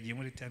umuntu yagiye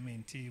muri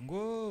retirement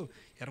ngo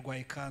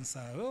yarwaye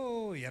cancer,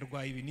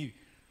 yarwaye ibi nibi.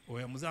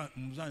 Oya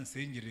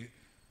muzansengere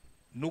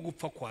no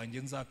gupfa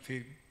kwanjye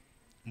nzapfe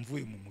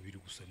mvuye mu mubiri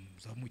gusa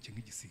muzamuke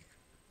nk'igisiga.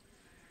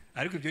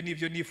 Ariko ibyo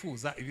nibyo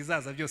nifuza,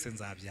 ibizaza byose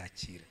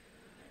nzabyakira.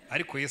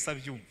 Ariko Yesu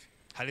abyumve.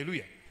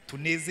 Haleluya,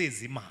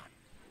 tunezeze Imana.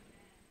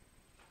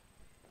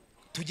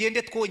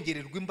 Tugende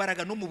twongererwa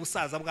imbaraga no mu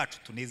busaza bwacu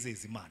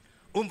tunezeze Imana.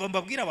 Umva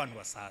mbabwira abantu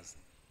basaza.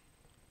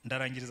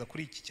 Ndarangiriza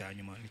kuri iki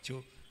cyanyuma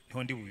nicyo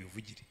niho ndi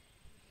bubivugire.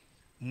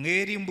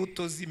 Mwere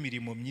imbuto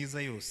z'imirimo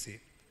myiza yose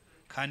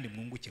kandi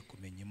mwunguke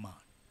kumenya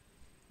Imana.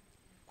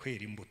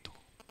 Kwera imbuto.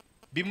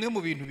 Bimwe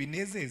mu bintu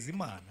binezeza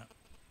Imana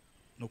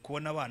no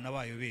kubona abana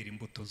bayo bera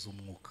imbuto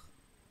z'umwuka.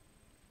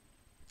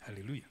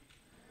 Haleluya.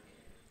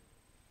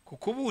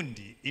 Kuko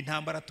ubundi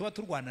intambara tuba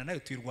turwana nayo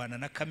tuyirwana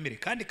na kamere,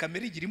 kandi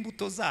kamere igira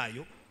imbuto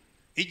zayo,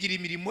 igira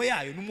imirimo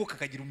yayo, n'umwuka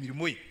akagira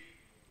imirimo ye.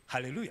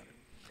 Haleluya.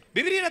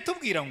 Bibiliya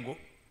iratubwira ngo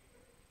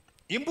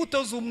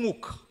imbuto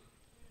z'umwuka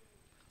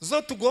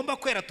zo tugomba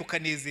kwera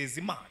tukanezeza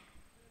Imana.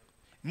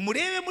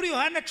 Murebe muri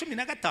Yohana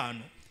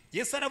 15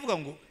 Yesu aravuga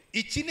ngo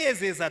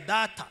ikinezeza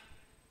data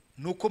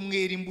nuko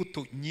mwera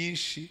imbuto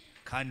nyinshi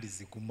kandi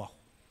zigumaho.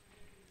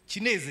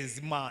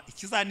 Kinezeza Imana,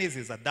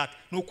 ikizanezeza data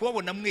nuko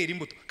babona mwera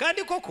imbuto.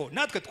 Kandi koko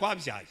natwe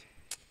twabyaye.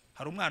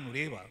 Hari umwana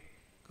ureba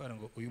kabara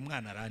ngo uyu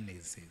mwana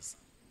aranezeza.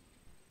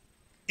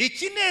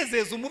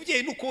 Ikinezeza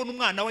umubyeyi nuko ubona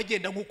umwana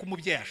wagenda nkuko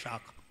umubyeyi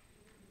ashaka.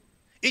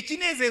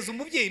 Ikinezeza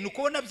umubyeyi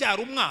nuko ubona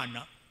byara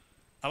umwana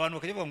abantu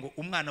bakavuga ngo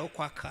umwana wo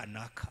kwa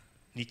kanaka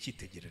ni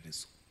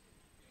icyitegererezo.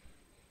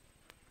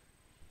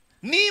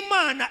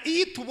 N'Imana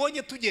iyo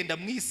tubonye tugenda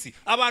mu isi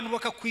abantu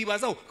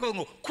bakakwibazaho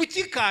ngo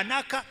kuki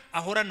kanaka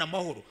ahorana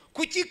amahoro,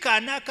 kuki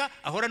kanaka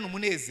ahorana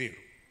umunezero.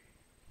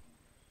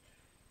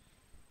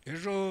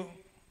 Ejo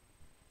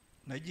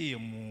nagiye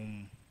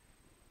mu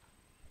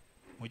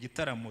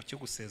gitaramo cyo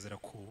gusezera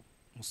ku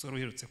musore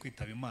uherutse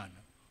kwitaba Imana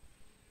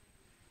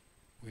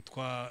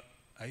witwa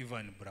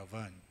Ivan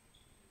Buravan.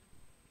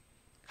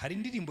 Hari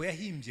indirimbo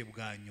yahimbye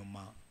bwa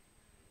nyuma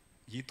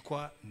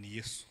yitwa Ni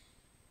Yesu.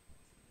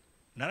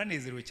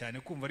 Naranezerewe cyane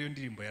kumva ariyo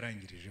ndirimbo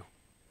yarangirijeho.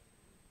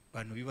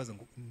 Abantu bibaza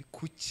ngo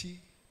kuki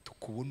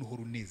tukubona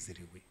uhora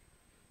unezerewe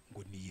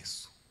ngo ni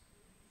Yesu.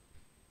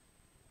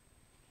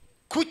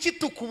 Kuki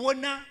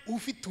tukubona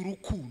ufite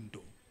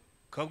urukundo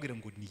ukabwira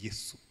ngo ni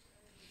Yesu.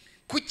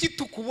 Kuki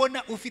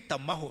tukubona ufite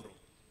amahoro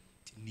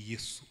ni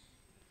Yesu.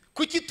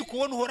 Kuki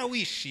tukubona uhora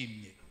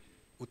wishimye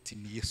uti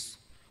ni Yesu.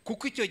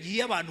 Kuko icyo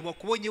gihe abantu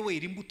bakubonye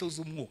wera imbuto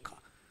z'umwuka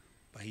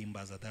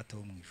bahimbaza data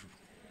wo mu ijuru.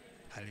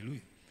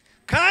 Haleluya.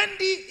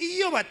 Kandi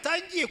iyo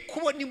batangiye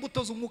kubona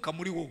imbuto z'umwuka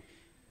muri wowe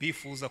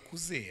bifuza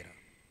kuzera.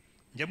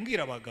 Njya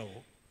mbwira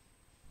abagabo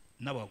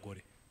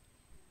n'abagore,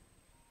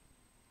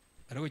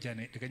 ariko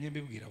cyane reka njye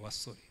mbibwira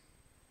abasore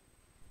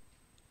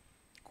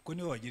kuko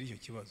nibo bagira icyo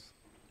kibazo.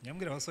 Njya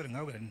mbwira abasore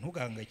nkabwira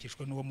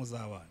ntugahangayikishwe n'uwo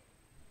muzabana.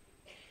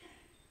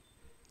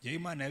 Yewe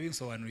Imana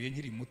yabinsobanuriye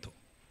nkiri muto.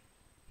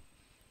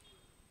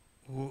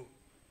 Ubu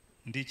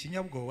ndi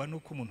ikinyabwoba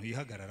nuko umuntu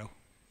yihagararaho.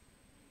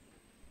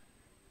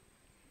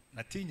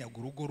 Natinyaga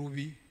urugo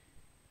rubi,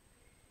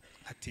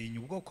 nkatinya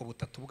ubwoko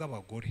butatu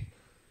bw'abagore.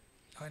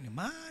 Kandi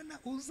Mana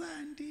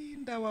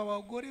uzandinda aba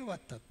bagore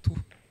batatu.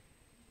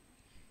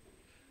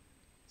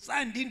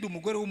 Uzandinda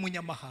umugore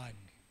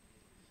w'umunyamahane,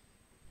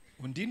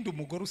 undinda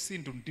umugore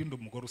usinda, undinda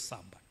umugore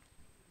usambana.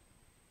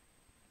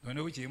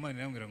 Noneho ugiye Imana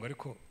irambwira ngo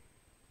ariko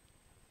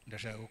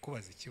ndashaka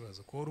kukubaza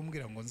ikibazo ko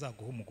urumbwira ngo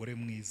nzaguha umugore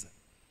mwiza,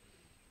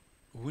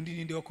 ubundi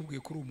ninde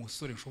wakubwiye ko uri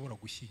umusore nshobora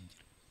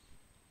gushyingira?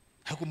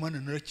 Hago Mana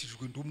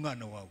narakijwe ndi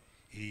umwana wawe.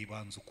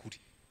 Banza ukuri,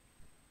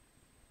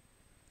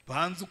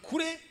 banza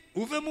ukure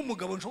uvemo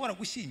umugabo nshobora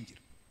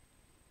gushyingira.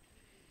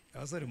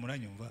 Abasore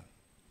muranyumva?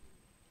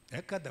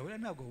 Reka dawira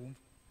ntabwo wumva.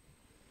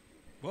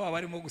 Bo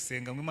barimo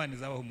gusenga ngo Imana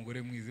izabaho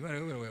umugore mwiza,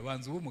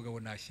 banza uwo umugabo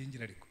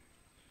nashyingira, ariko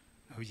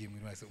ahugiye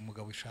muri wese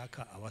umugabo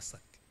ishaka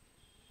abasate.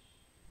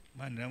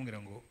 Imana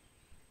irambwira ngo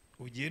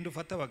ugende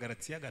ufata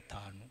Abagalatiya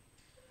 5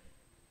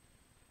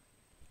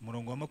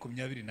 umurongo wa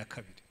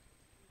 22,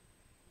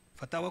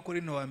 fata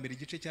Abakorinto wa mbere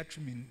igice cya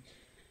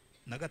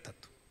 13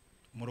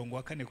 umurongo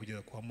wa 4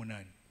 kugeza ku wa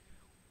 8,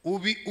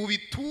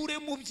 ubiture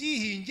mu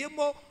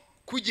byihingemo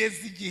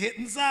kugeza igihe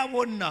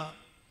nzabona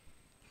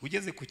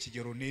ugeze ku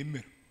kigero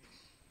nemera.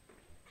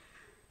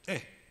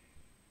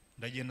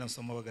 Ndagenda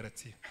nsoma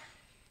Abagalatiya.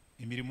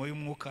 Imirimo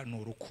y'umwuka ni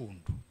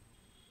urukundo,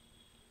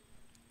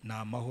 ni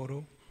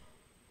amahoro,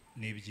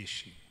 ni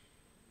ibyishimo,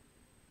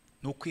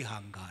 ni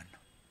ukwihangana,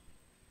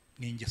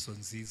 ni ingeso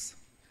nziza,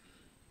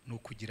 ni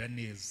ukugira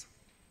neza,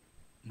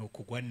 ni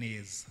ukugwa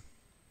neza,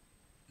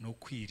 ni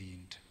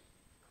ukwirinda,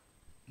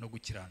 no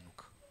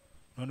gukiranuka.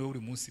 Noneho buri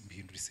munsi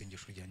mbihindura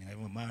isengesho ryanjye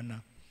nkavuga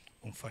Mana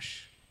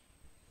umfashe,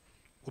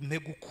 umpe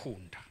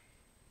gukunda,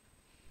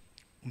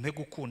 umpe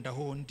gukunda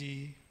aho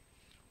ndi,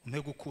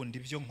 umpe gukunda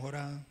ibyo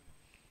nkora,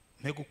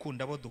 umpe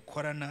gukunda abo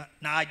dukorana.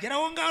 Nagera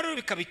aho ngaho rero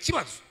bikaba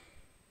ikibazo,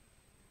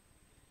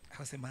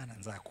 hose Mana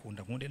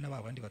nzakunda nkunde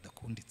n'abandi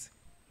badakunditse.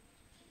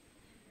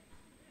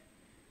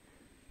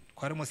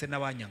 Twarimo se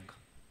n'abanyanga,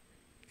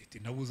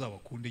 nabo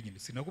uzabakunde nyine.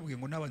 Sinakubwiye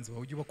ngo n'abanzi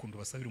bawe ujye bakunda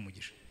basabira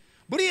umugisha.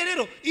 Buriya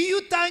rero iyo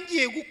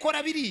utangiye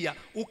gukora biriya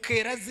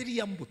ukera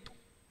ziriya mbuto,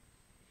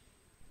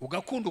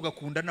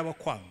 ugakunda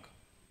n'abakwanga,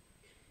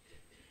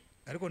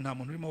 ariko nta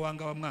muntu urimo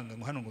wanga abamwanga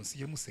ngo hano ngo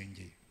nsige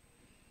musengeye.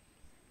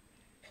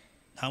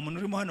 Nta muntu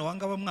urimo hano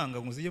wanga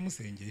abamwanga ngo nsige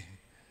musengeye.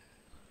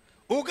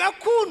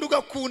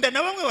 Ugakunda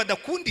na bamwe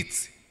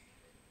badakunditse,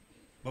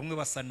 bamwe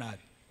basa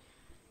nabi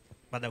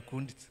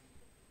badakunditse,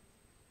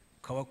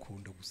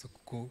 ukabakunda gusa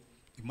kuko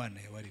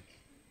Imana yabaremye.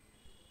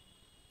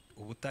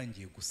 Ubu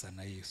utangiye gusa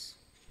na Yesu.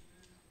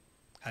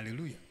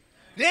 Haleluya.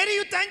 Rero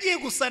iyo utangiye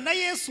gusa na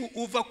Yesu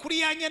uva kuri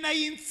ya nyana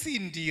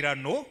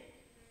y'insindirano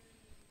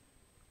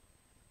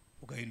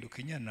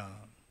ugahinduka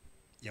inyana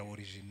ya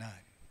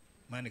original.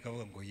 Imana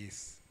ikavuga ngo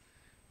Yesu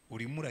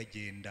urimo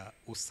uragenda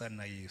usa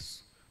na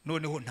Yesu.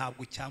 Noneho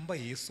ntabwo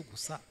cyambaye Yesu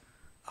gusa,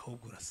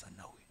 ahubwo urasa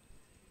nawe.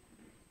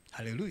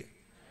 Haleluya.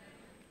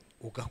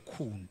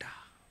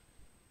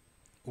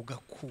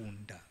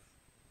 Ugakunda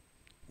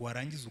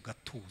warangiza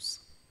ugatuza,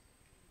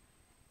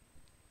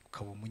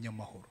 ukaba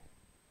umunyamahoro,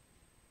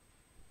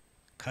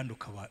 kandi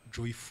ukaba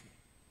joyful,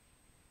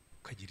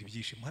 ukagira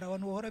ibyishimo. Hari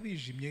abantu bahora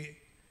bijimye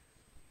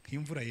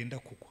nk'imvura yenda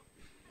kugwa.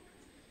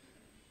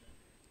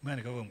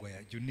 Imana ikavuga ngo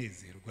yajya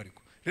unezerwa.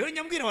 Ariko rero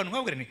nyambwira abantu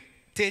nkabwira nti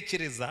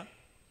tekereza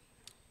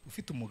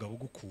ufite umugabo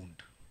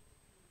ugukunda,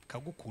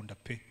 akagukunda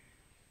pe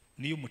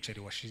niyo umuceri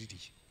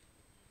washiririye,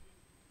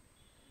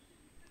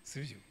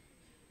 sibyo?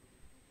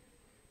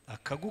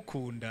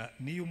 Akagukunda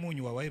niyo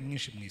umunyu wabaye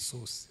mwinshi mu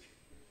isosi,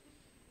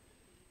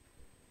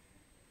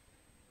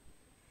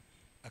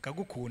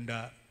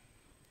 akagukunda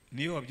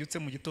niyo wabyutse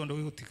mu gitondo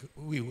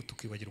wihuta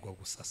ukibagirwa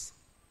gusasa.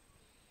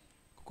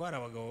 Kuko hari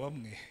abagabo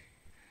bamwe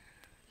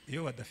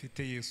iyo badafite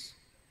Yesu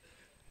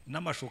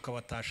n'amashuka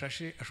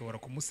batashashe ashobora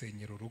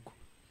kumusenyera urugo.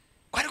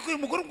 Ariko uyu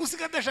mugore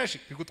ugusiga adashashe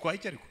bigutwaye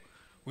iki? Ariko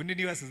undi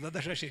niba asize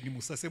adashashe ni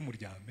musase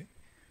muryame,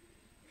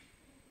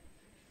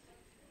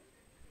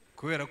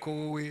 kubera ko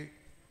wowe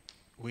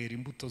wera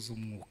imbuto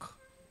z'umwuka.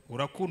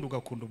 Urakunda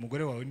ugakunda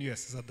umugore wawe niyo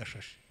yasize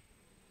adashashe,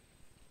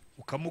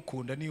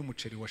 ukamukunda niyo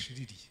umuceri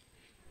washiririye,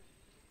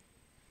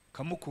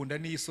 ukamukunda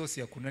niyo isosi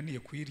yakunaniye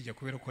kuyirya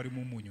kubera ko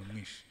harimo umunyu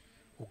mwinshi.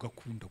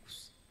 Ugakunda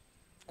gusa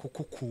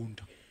kuko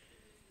ukunda,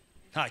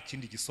 nta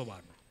kindi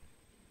gisobanuro.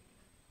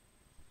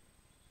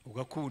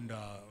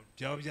 Ugakunda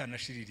byaba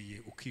byanashiririye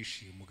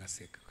ukishima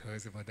ugaseka,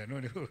 ukabaze mada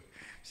noneho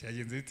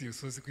byagenze bite iyo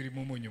sosi ko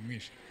irimo umunyu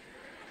mwinshi?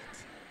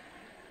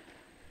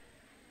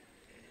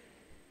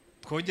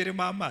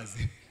 Twongeremo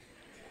amazi.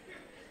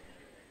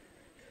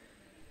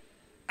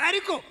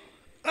 Ariko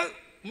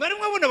mwari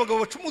mwabona abagabo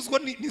bacumuzwa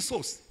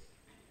n'isosi,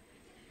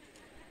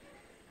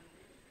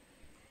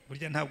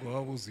 burya ntabwo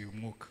baba buzuye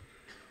umwuka.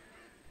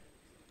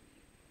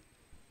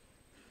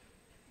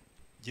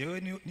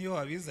 Jewe niyo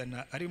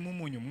wabizana arimo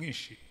umunyu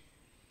mwinshi,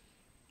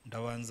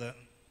 ndabanza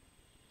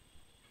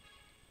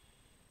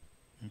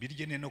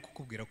mbirye ne no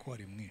kukubwira ko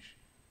wari mwinshi,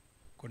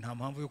 ko nta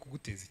mpamvu yo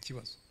kuguteza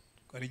ikibazo.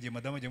 Ko ari igihe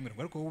madama ajya mbwira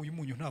ngo ariko uyu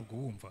munyu ntabwo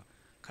wumva,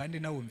 kandi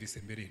nawe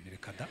wumvise mbere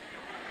ntireka da.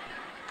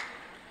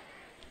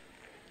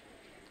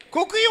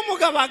 Kuko iyo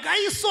umugabo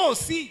agaye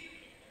isosi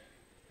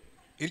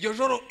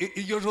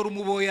iryo joro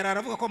umuboye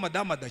aravuga ko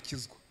madama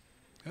adakizwa.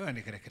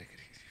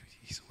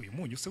 Uyu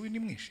munyu se ni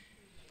mwinshi,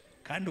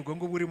 kandi ubwo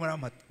ngo buri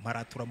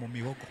maratura mu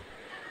mihogo.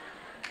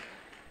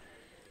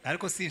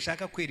 Ariko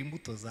sinshaka kwera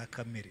imbuto za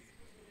kamere.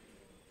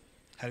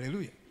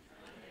 Haleluya.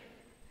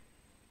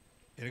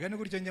 erega ni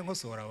gutyo njye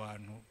nkosora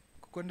abantu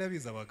kuko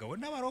ndabiza abagabo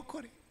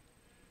n'abarokore.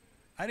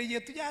 Hari igihe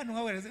tujya ahantu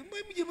nk'abareze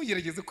mujye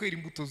mugerageze kwera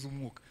imbuto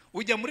z'umwuka.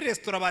 Ujya muri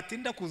restaurant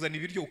batinda kuzana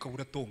ibiryo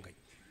ukabura tonganye.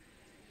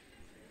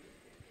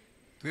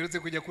 Tweretse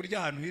kujya kurya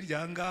ahantu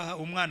hirya ngaha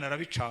umwana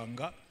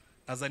arabicanga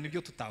azana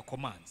ibyo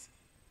tutakomanze.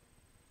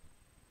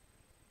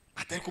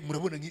 Atari ko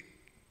murabona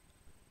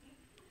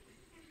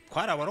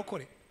twara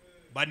abarokore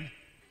bane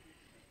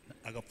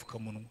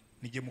agapfukamunwa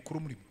nige mukuru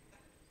muri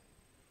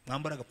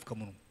mwambara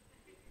agapfukamunwa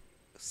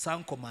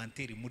sans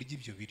commentaire muri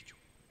ibyo biryo.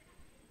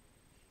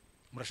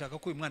 Murashaka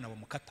ko uyu mwana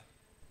bamukata?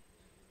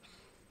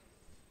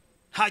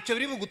 Ntacyo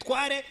biri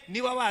bugutware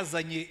niba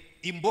bazanye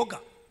imboga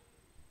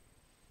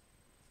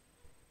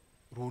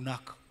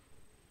runaka,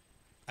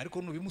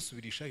 ariko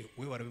nubimusubirishayo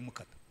we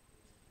barabimukata.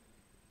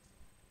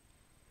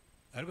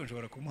 Ariko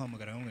nshobora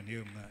kumuhamagara nkamwe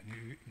niyo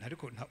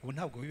ariko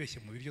ntabwo wibeshye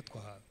mu biryo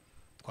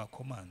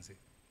twakomanze.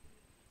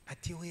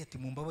 Ati we ati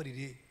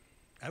mumbabarire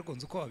ariko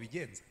nzi uko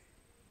wabigenza.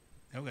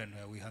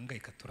 Ntabwo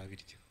wihangayika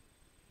turabirya.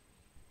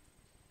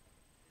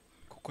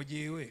 Kuko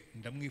jewe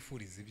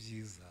ndamwifuriza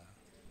ibyiza.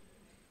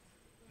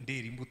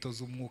 Ndera imbuto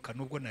z'umwuka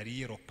nubwo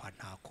nariye ropa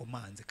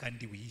ntakomanze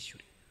kandi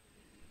wiyishyure.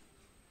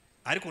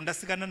 Ariko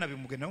ndasigana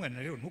nabimugena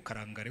nkamwe rero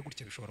ntukarangare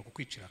gutya bishobora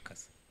kukwicira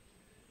akazi.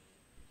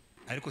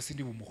 Ariko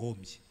sindi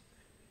bumuhombye.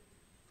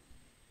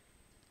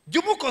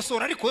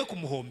 Jumukosora ariko we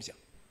kumuhombya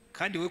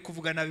kandi we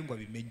kuvuga nabi ngo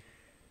abimenye.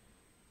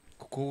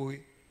 Kuko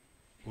we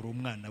uri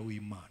umwana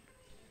w'Imana.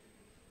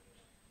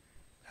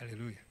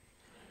 Haleluya.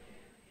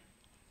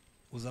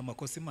 Uza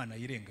amakosa Imana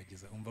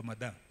yirengagiza. Umva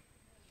madamu,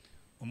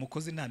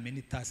 umukozi namena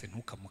itase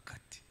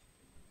ntukamukate.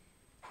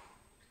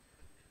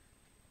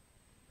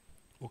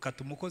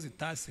 Ukata umukozi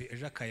itase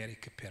ejo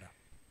akayarekepera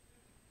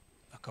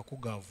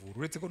akakugavura.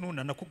 Uretse ko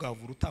nuna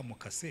nakugavura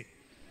utamukase,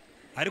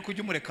 ariko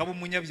ujye umureka abo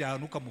umunyabyaha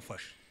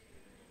ntukamufashe.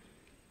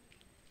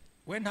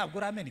 We ntabwo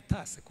uramena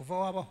itase kuva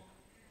wabaho.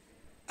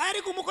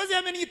 Ariko umukozi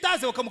yamena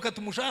itase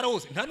bakamukata umushahara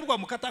wose. Nta nubwo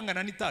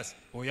bamukatangana n'itase.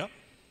 Oya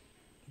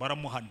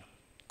baramuhana.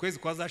 Kwezi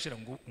kwazashira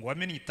ngo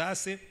wamena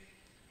itase,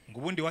 ngo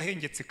ubundi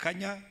wahengetse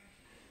kanya,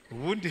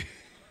 ubundi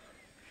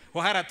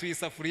waharatuye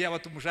isafuriya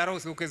bata umushahara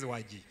wose ukwezi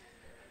wagiye.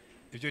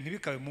 Ibyo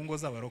ntibikabe mu ngo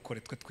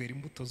z'abarokore. Twe twera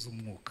imbuto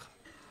z'umwuka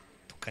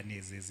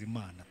tukanezeza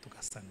Imana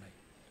tugasanayo.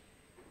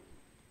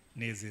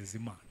 Nezeza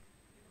Imana.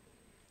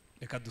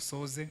 Reka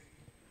dusoze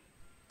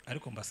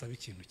ariko mbasaba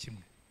ikintu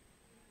kimwe,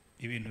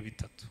 ibintu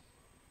bitatu.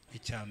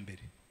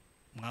 Icyambere,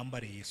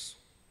 mwambare Yesu,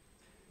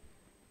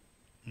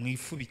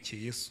 mwifubike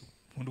Yesu.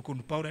 Nkunda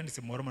ukuntu Paulo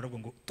yanditse mu Waroma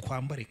ngo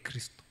twambare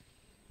Kristo.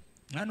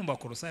 Mwana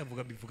mbakorosa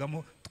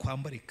bivugamo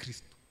twambare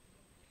Kristo.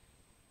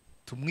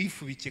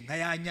 Tumwifubike nka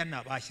ya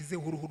nyana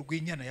bashyizeho uruhu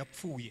rw'inyana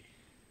yapfuye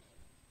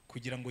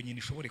kugira ngo nyine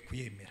ishobore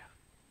kuyemera.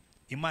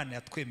 Imana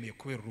yatwemeye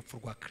kubera urupfu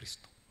rwa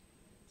Kristo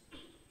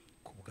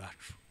ku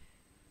bwacu.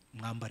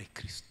 Mwambare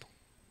Kristo.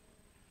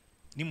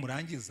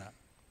 Nimurangiza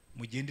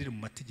mugendere mu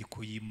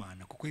mategeko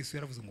y'Imana, kuko Yesu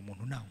yaravuze ngo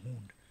umuntu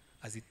nankunda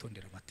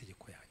azitondera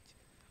amategeko yanjye.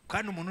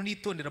 Kandi umuntu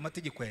nitondera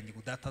amategeko yanjye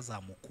ngo data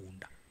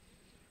azamukunda.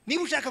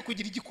 Niba ushaka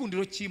kugira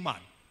igikundiro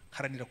cy'Imana,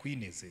 haranira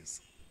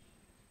kuyinezeza.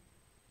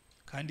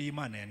 Kandi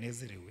Imana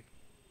yanezerewe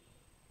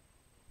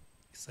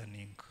isa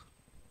n'inka.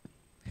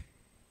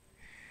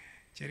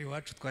 Kera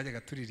iwacu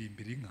twajyaga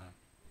turirimbira inka.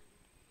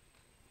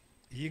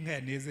 Iyi nka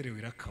yanezerewe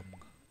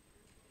irakamwa.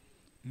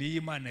 Niyo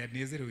Imana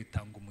yanezerewe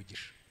itanga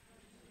umugisha.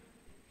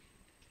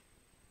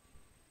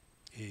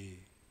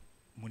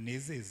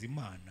 Munezeze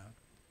Imana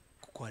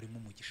kuko harimo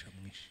umugisha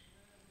mwinshi.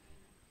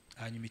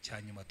 Hanyuma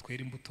icyanyuma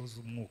twera imbuto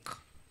z'umwuka.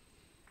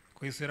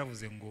 Ko Yesu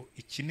yaravuze ngo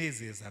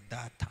ikinezeza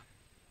data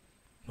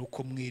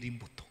nuko mwera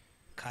imbuto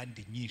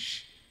kandi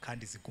nyinshi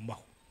kandi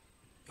zigumaho.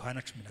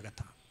 Yohana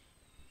 15.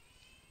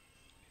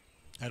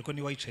 Ariko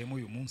niba wicayemo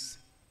uyu munsi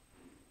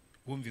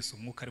wumvise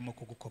umwuka arimo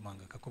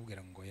kugukomanga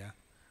akakubwira ngo ya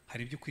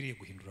hari ibyo ukwiriye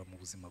guhindura mu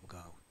buzima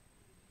bwawe.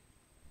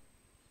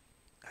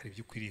 Hari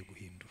ibyo ukwiriye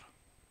guhindura.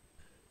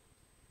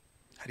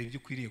 Hari ibyo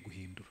ukwiriye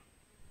guhindura.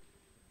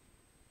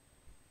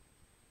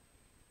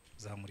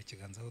 Zamura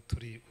ikiganza aho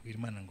turi ubwira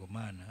Imana ngo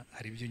Mana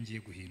hari ibyo ngiye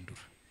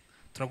guhindura.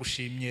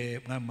 Turagushimye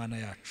Mwami Mana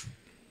yacu.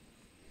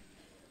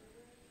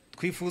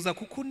 Twifuza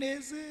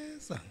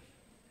kukunezeza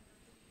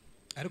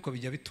ariko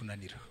bijya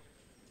bitunanira.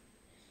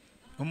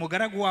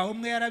 Umugaragu wawe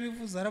umwe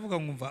yarabivuze aravuga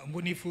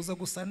ngo nifuza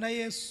gusa na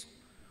Yesu,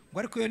 ngo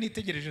ariko iyo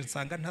nitegereje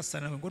nsanga ntasa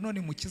nawe, ngo none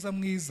mukiza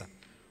mwiza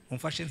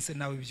umfashe nse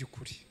nawe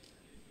by'ukuri.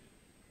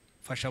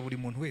 Fasha buri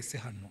muntu wese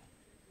hano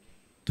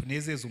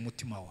tunezeze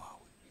umutima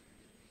wawe.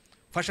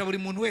 Fasha buri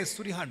muntu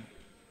wese uri hano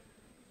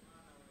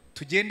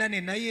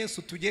tugendane na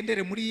Yesu,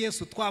 tugendere muri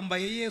Yesu,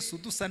 twambaye Yesu,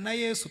 dusa na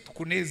Yesu,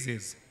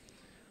 tukunezeze.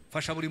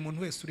 Fasha buri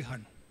muntu wese uri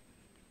hano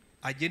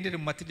agendere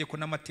mu mategeko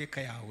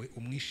n'amateka yawe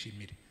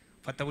umwishimire.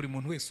 Fata buri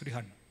muntu wese uri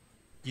hano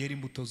yera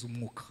imbuto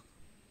z'umwuka.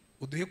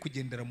 Uduhe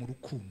kugendera mu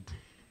rukundo.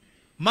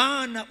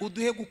 Mana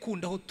uduhe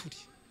gukunda aho turi.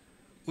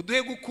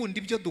 Uduhe gukunda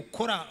ibyo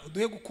dukora,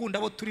 uduhe gukunda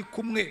abo turi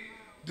kumwe,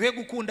 uduhe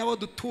gukunda abo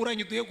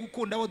duturanye, uduhe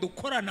gukunda abo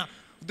dukorana,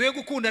 uduhe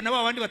gukunda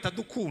n'abandi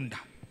batadukunda.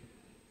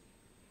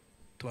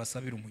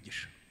 Tubasabira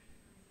umugisha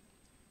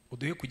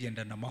uduhe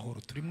kugendana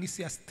amahoro. Turi mu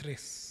isi ya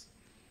stress,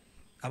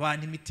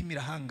 abantu imitima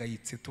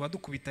irahangayitse, tuba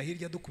dukubita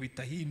hirya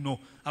dukubita hino,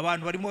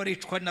 abantu barimo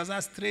baricwa na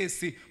za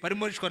stress,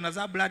 barimo baricwa na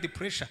za blood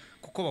pressure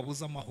kuko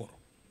babuza amahoro.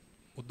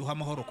 Uduha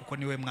amahoro kuko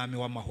niwe mwami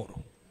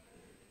w'amahoro,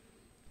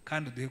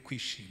 kandi uduhe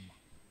kwishima,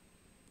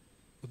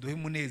 uduhe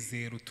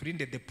umunezero,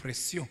 turinde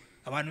depression.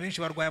 Abantu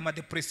benshi barwaye ama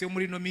depression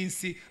muri no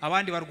minsi,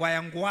 abandi barwaye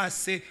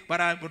angwase,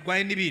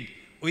 barwaye n'ibindi.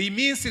 Uyi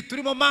minsi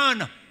turimo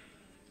Mana,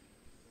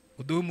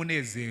 uduhe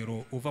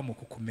umunezero uva mu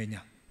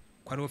kukumenya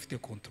ko ari ufite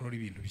control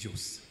ibintu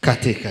byose.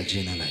 Kateka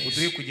jina la Yesu.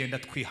 Uduhe kugenda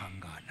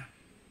twihangana,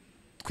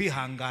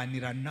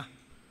 twihanganirana,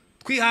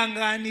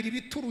 twihanganira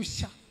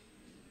ibiturushya,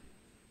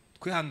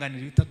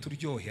 twihanganira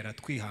ibitaturyohera,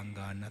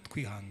 twihangane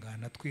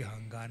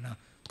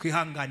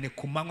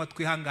ku manywa,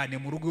 twihangane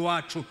mu rugo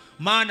iwacu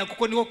Mana,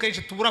 kuko niho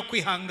kenshi tubura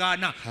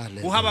kwihangana.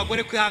 Uha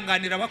abagore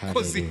kwihanganira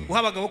abakozi, uha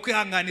abagabo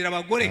kwihanganira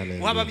abagore,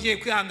 uha ababyeyi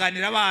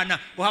kwihanganira abana,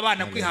 uha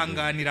abana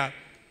kwihanganira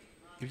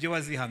ibyo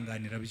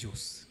bazihanganira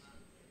byose.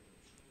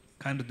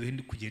 Kandi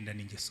duhinde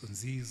kugendana ingeso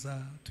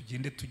nziza,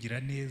 tugende tugira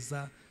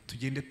neza,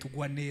 tugende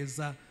tugwa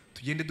neza,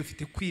 tugende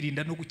dufite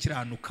kwirinda no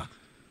gukiranuka.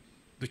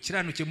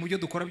 Dukiranuke mu byo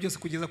dukora byose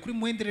kugeza kuri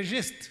muhendere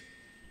geste.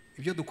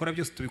 Ibyo dukora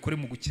byose tubikore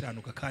mu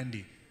gukiranuka,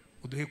 kandi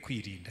uduhe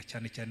kwirinda,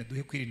 cyane cyane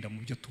duhe kwirinda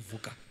mu byo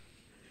tuvuga,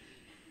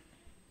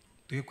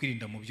 duhe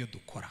kwirinda mu byo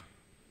dukora.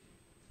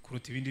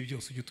 Kuruta ibindi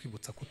byose ujye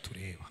utwibutsa ko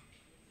tureba,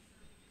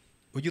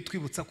 ujye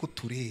utwibutsa ko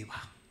tureba,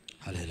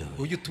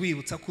 ujye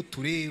utwibutsa ko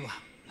tureba,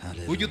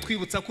 ujye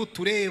utwibutsa ko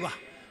tureba,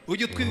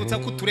 ujye utwibutsa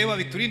ko tureba,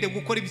 biturinde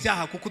gukora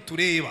ibyaha kuko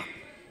tureba.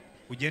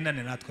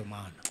 Ugendane natwe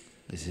Mana,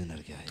 izina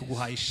rya Yesu.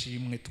 Tuguhaye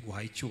ishimwe,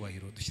 tuguhaye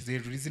icyubahiro, dushyize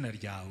hejuru izina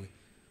ryawe,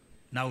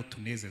 nawe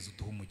tunezeze,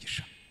 uduhe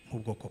umugisha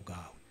nk'ubwoko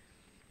bwawe,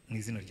 mu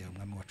izina rya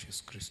Umwami wacu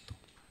Yesu Kristo.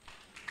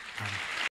 Amen.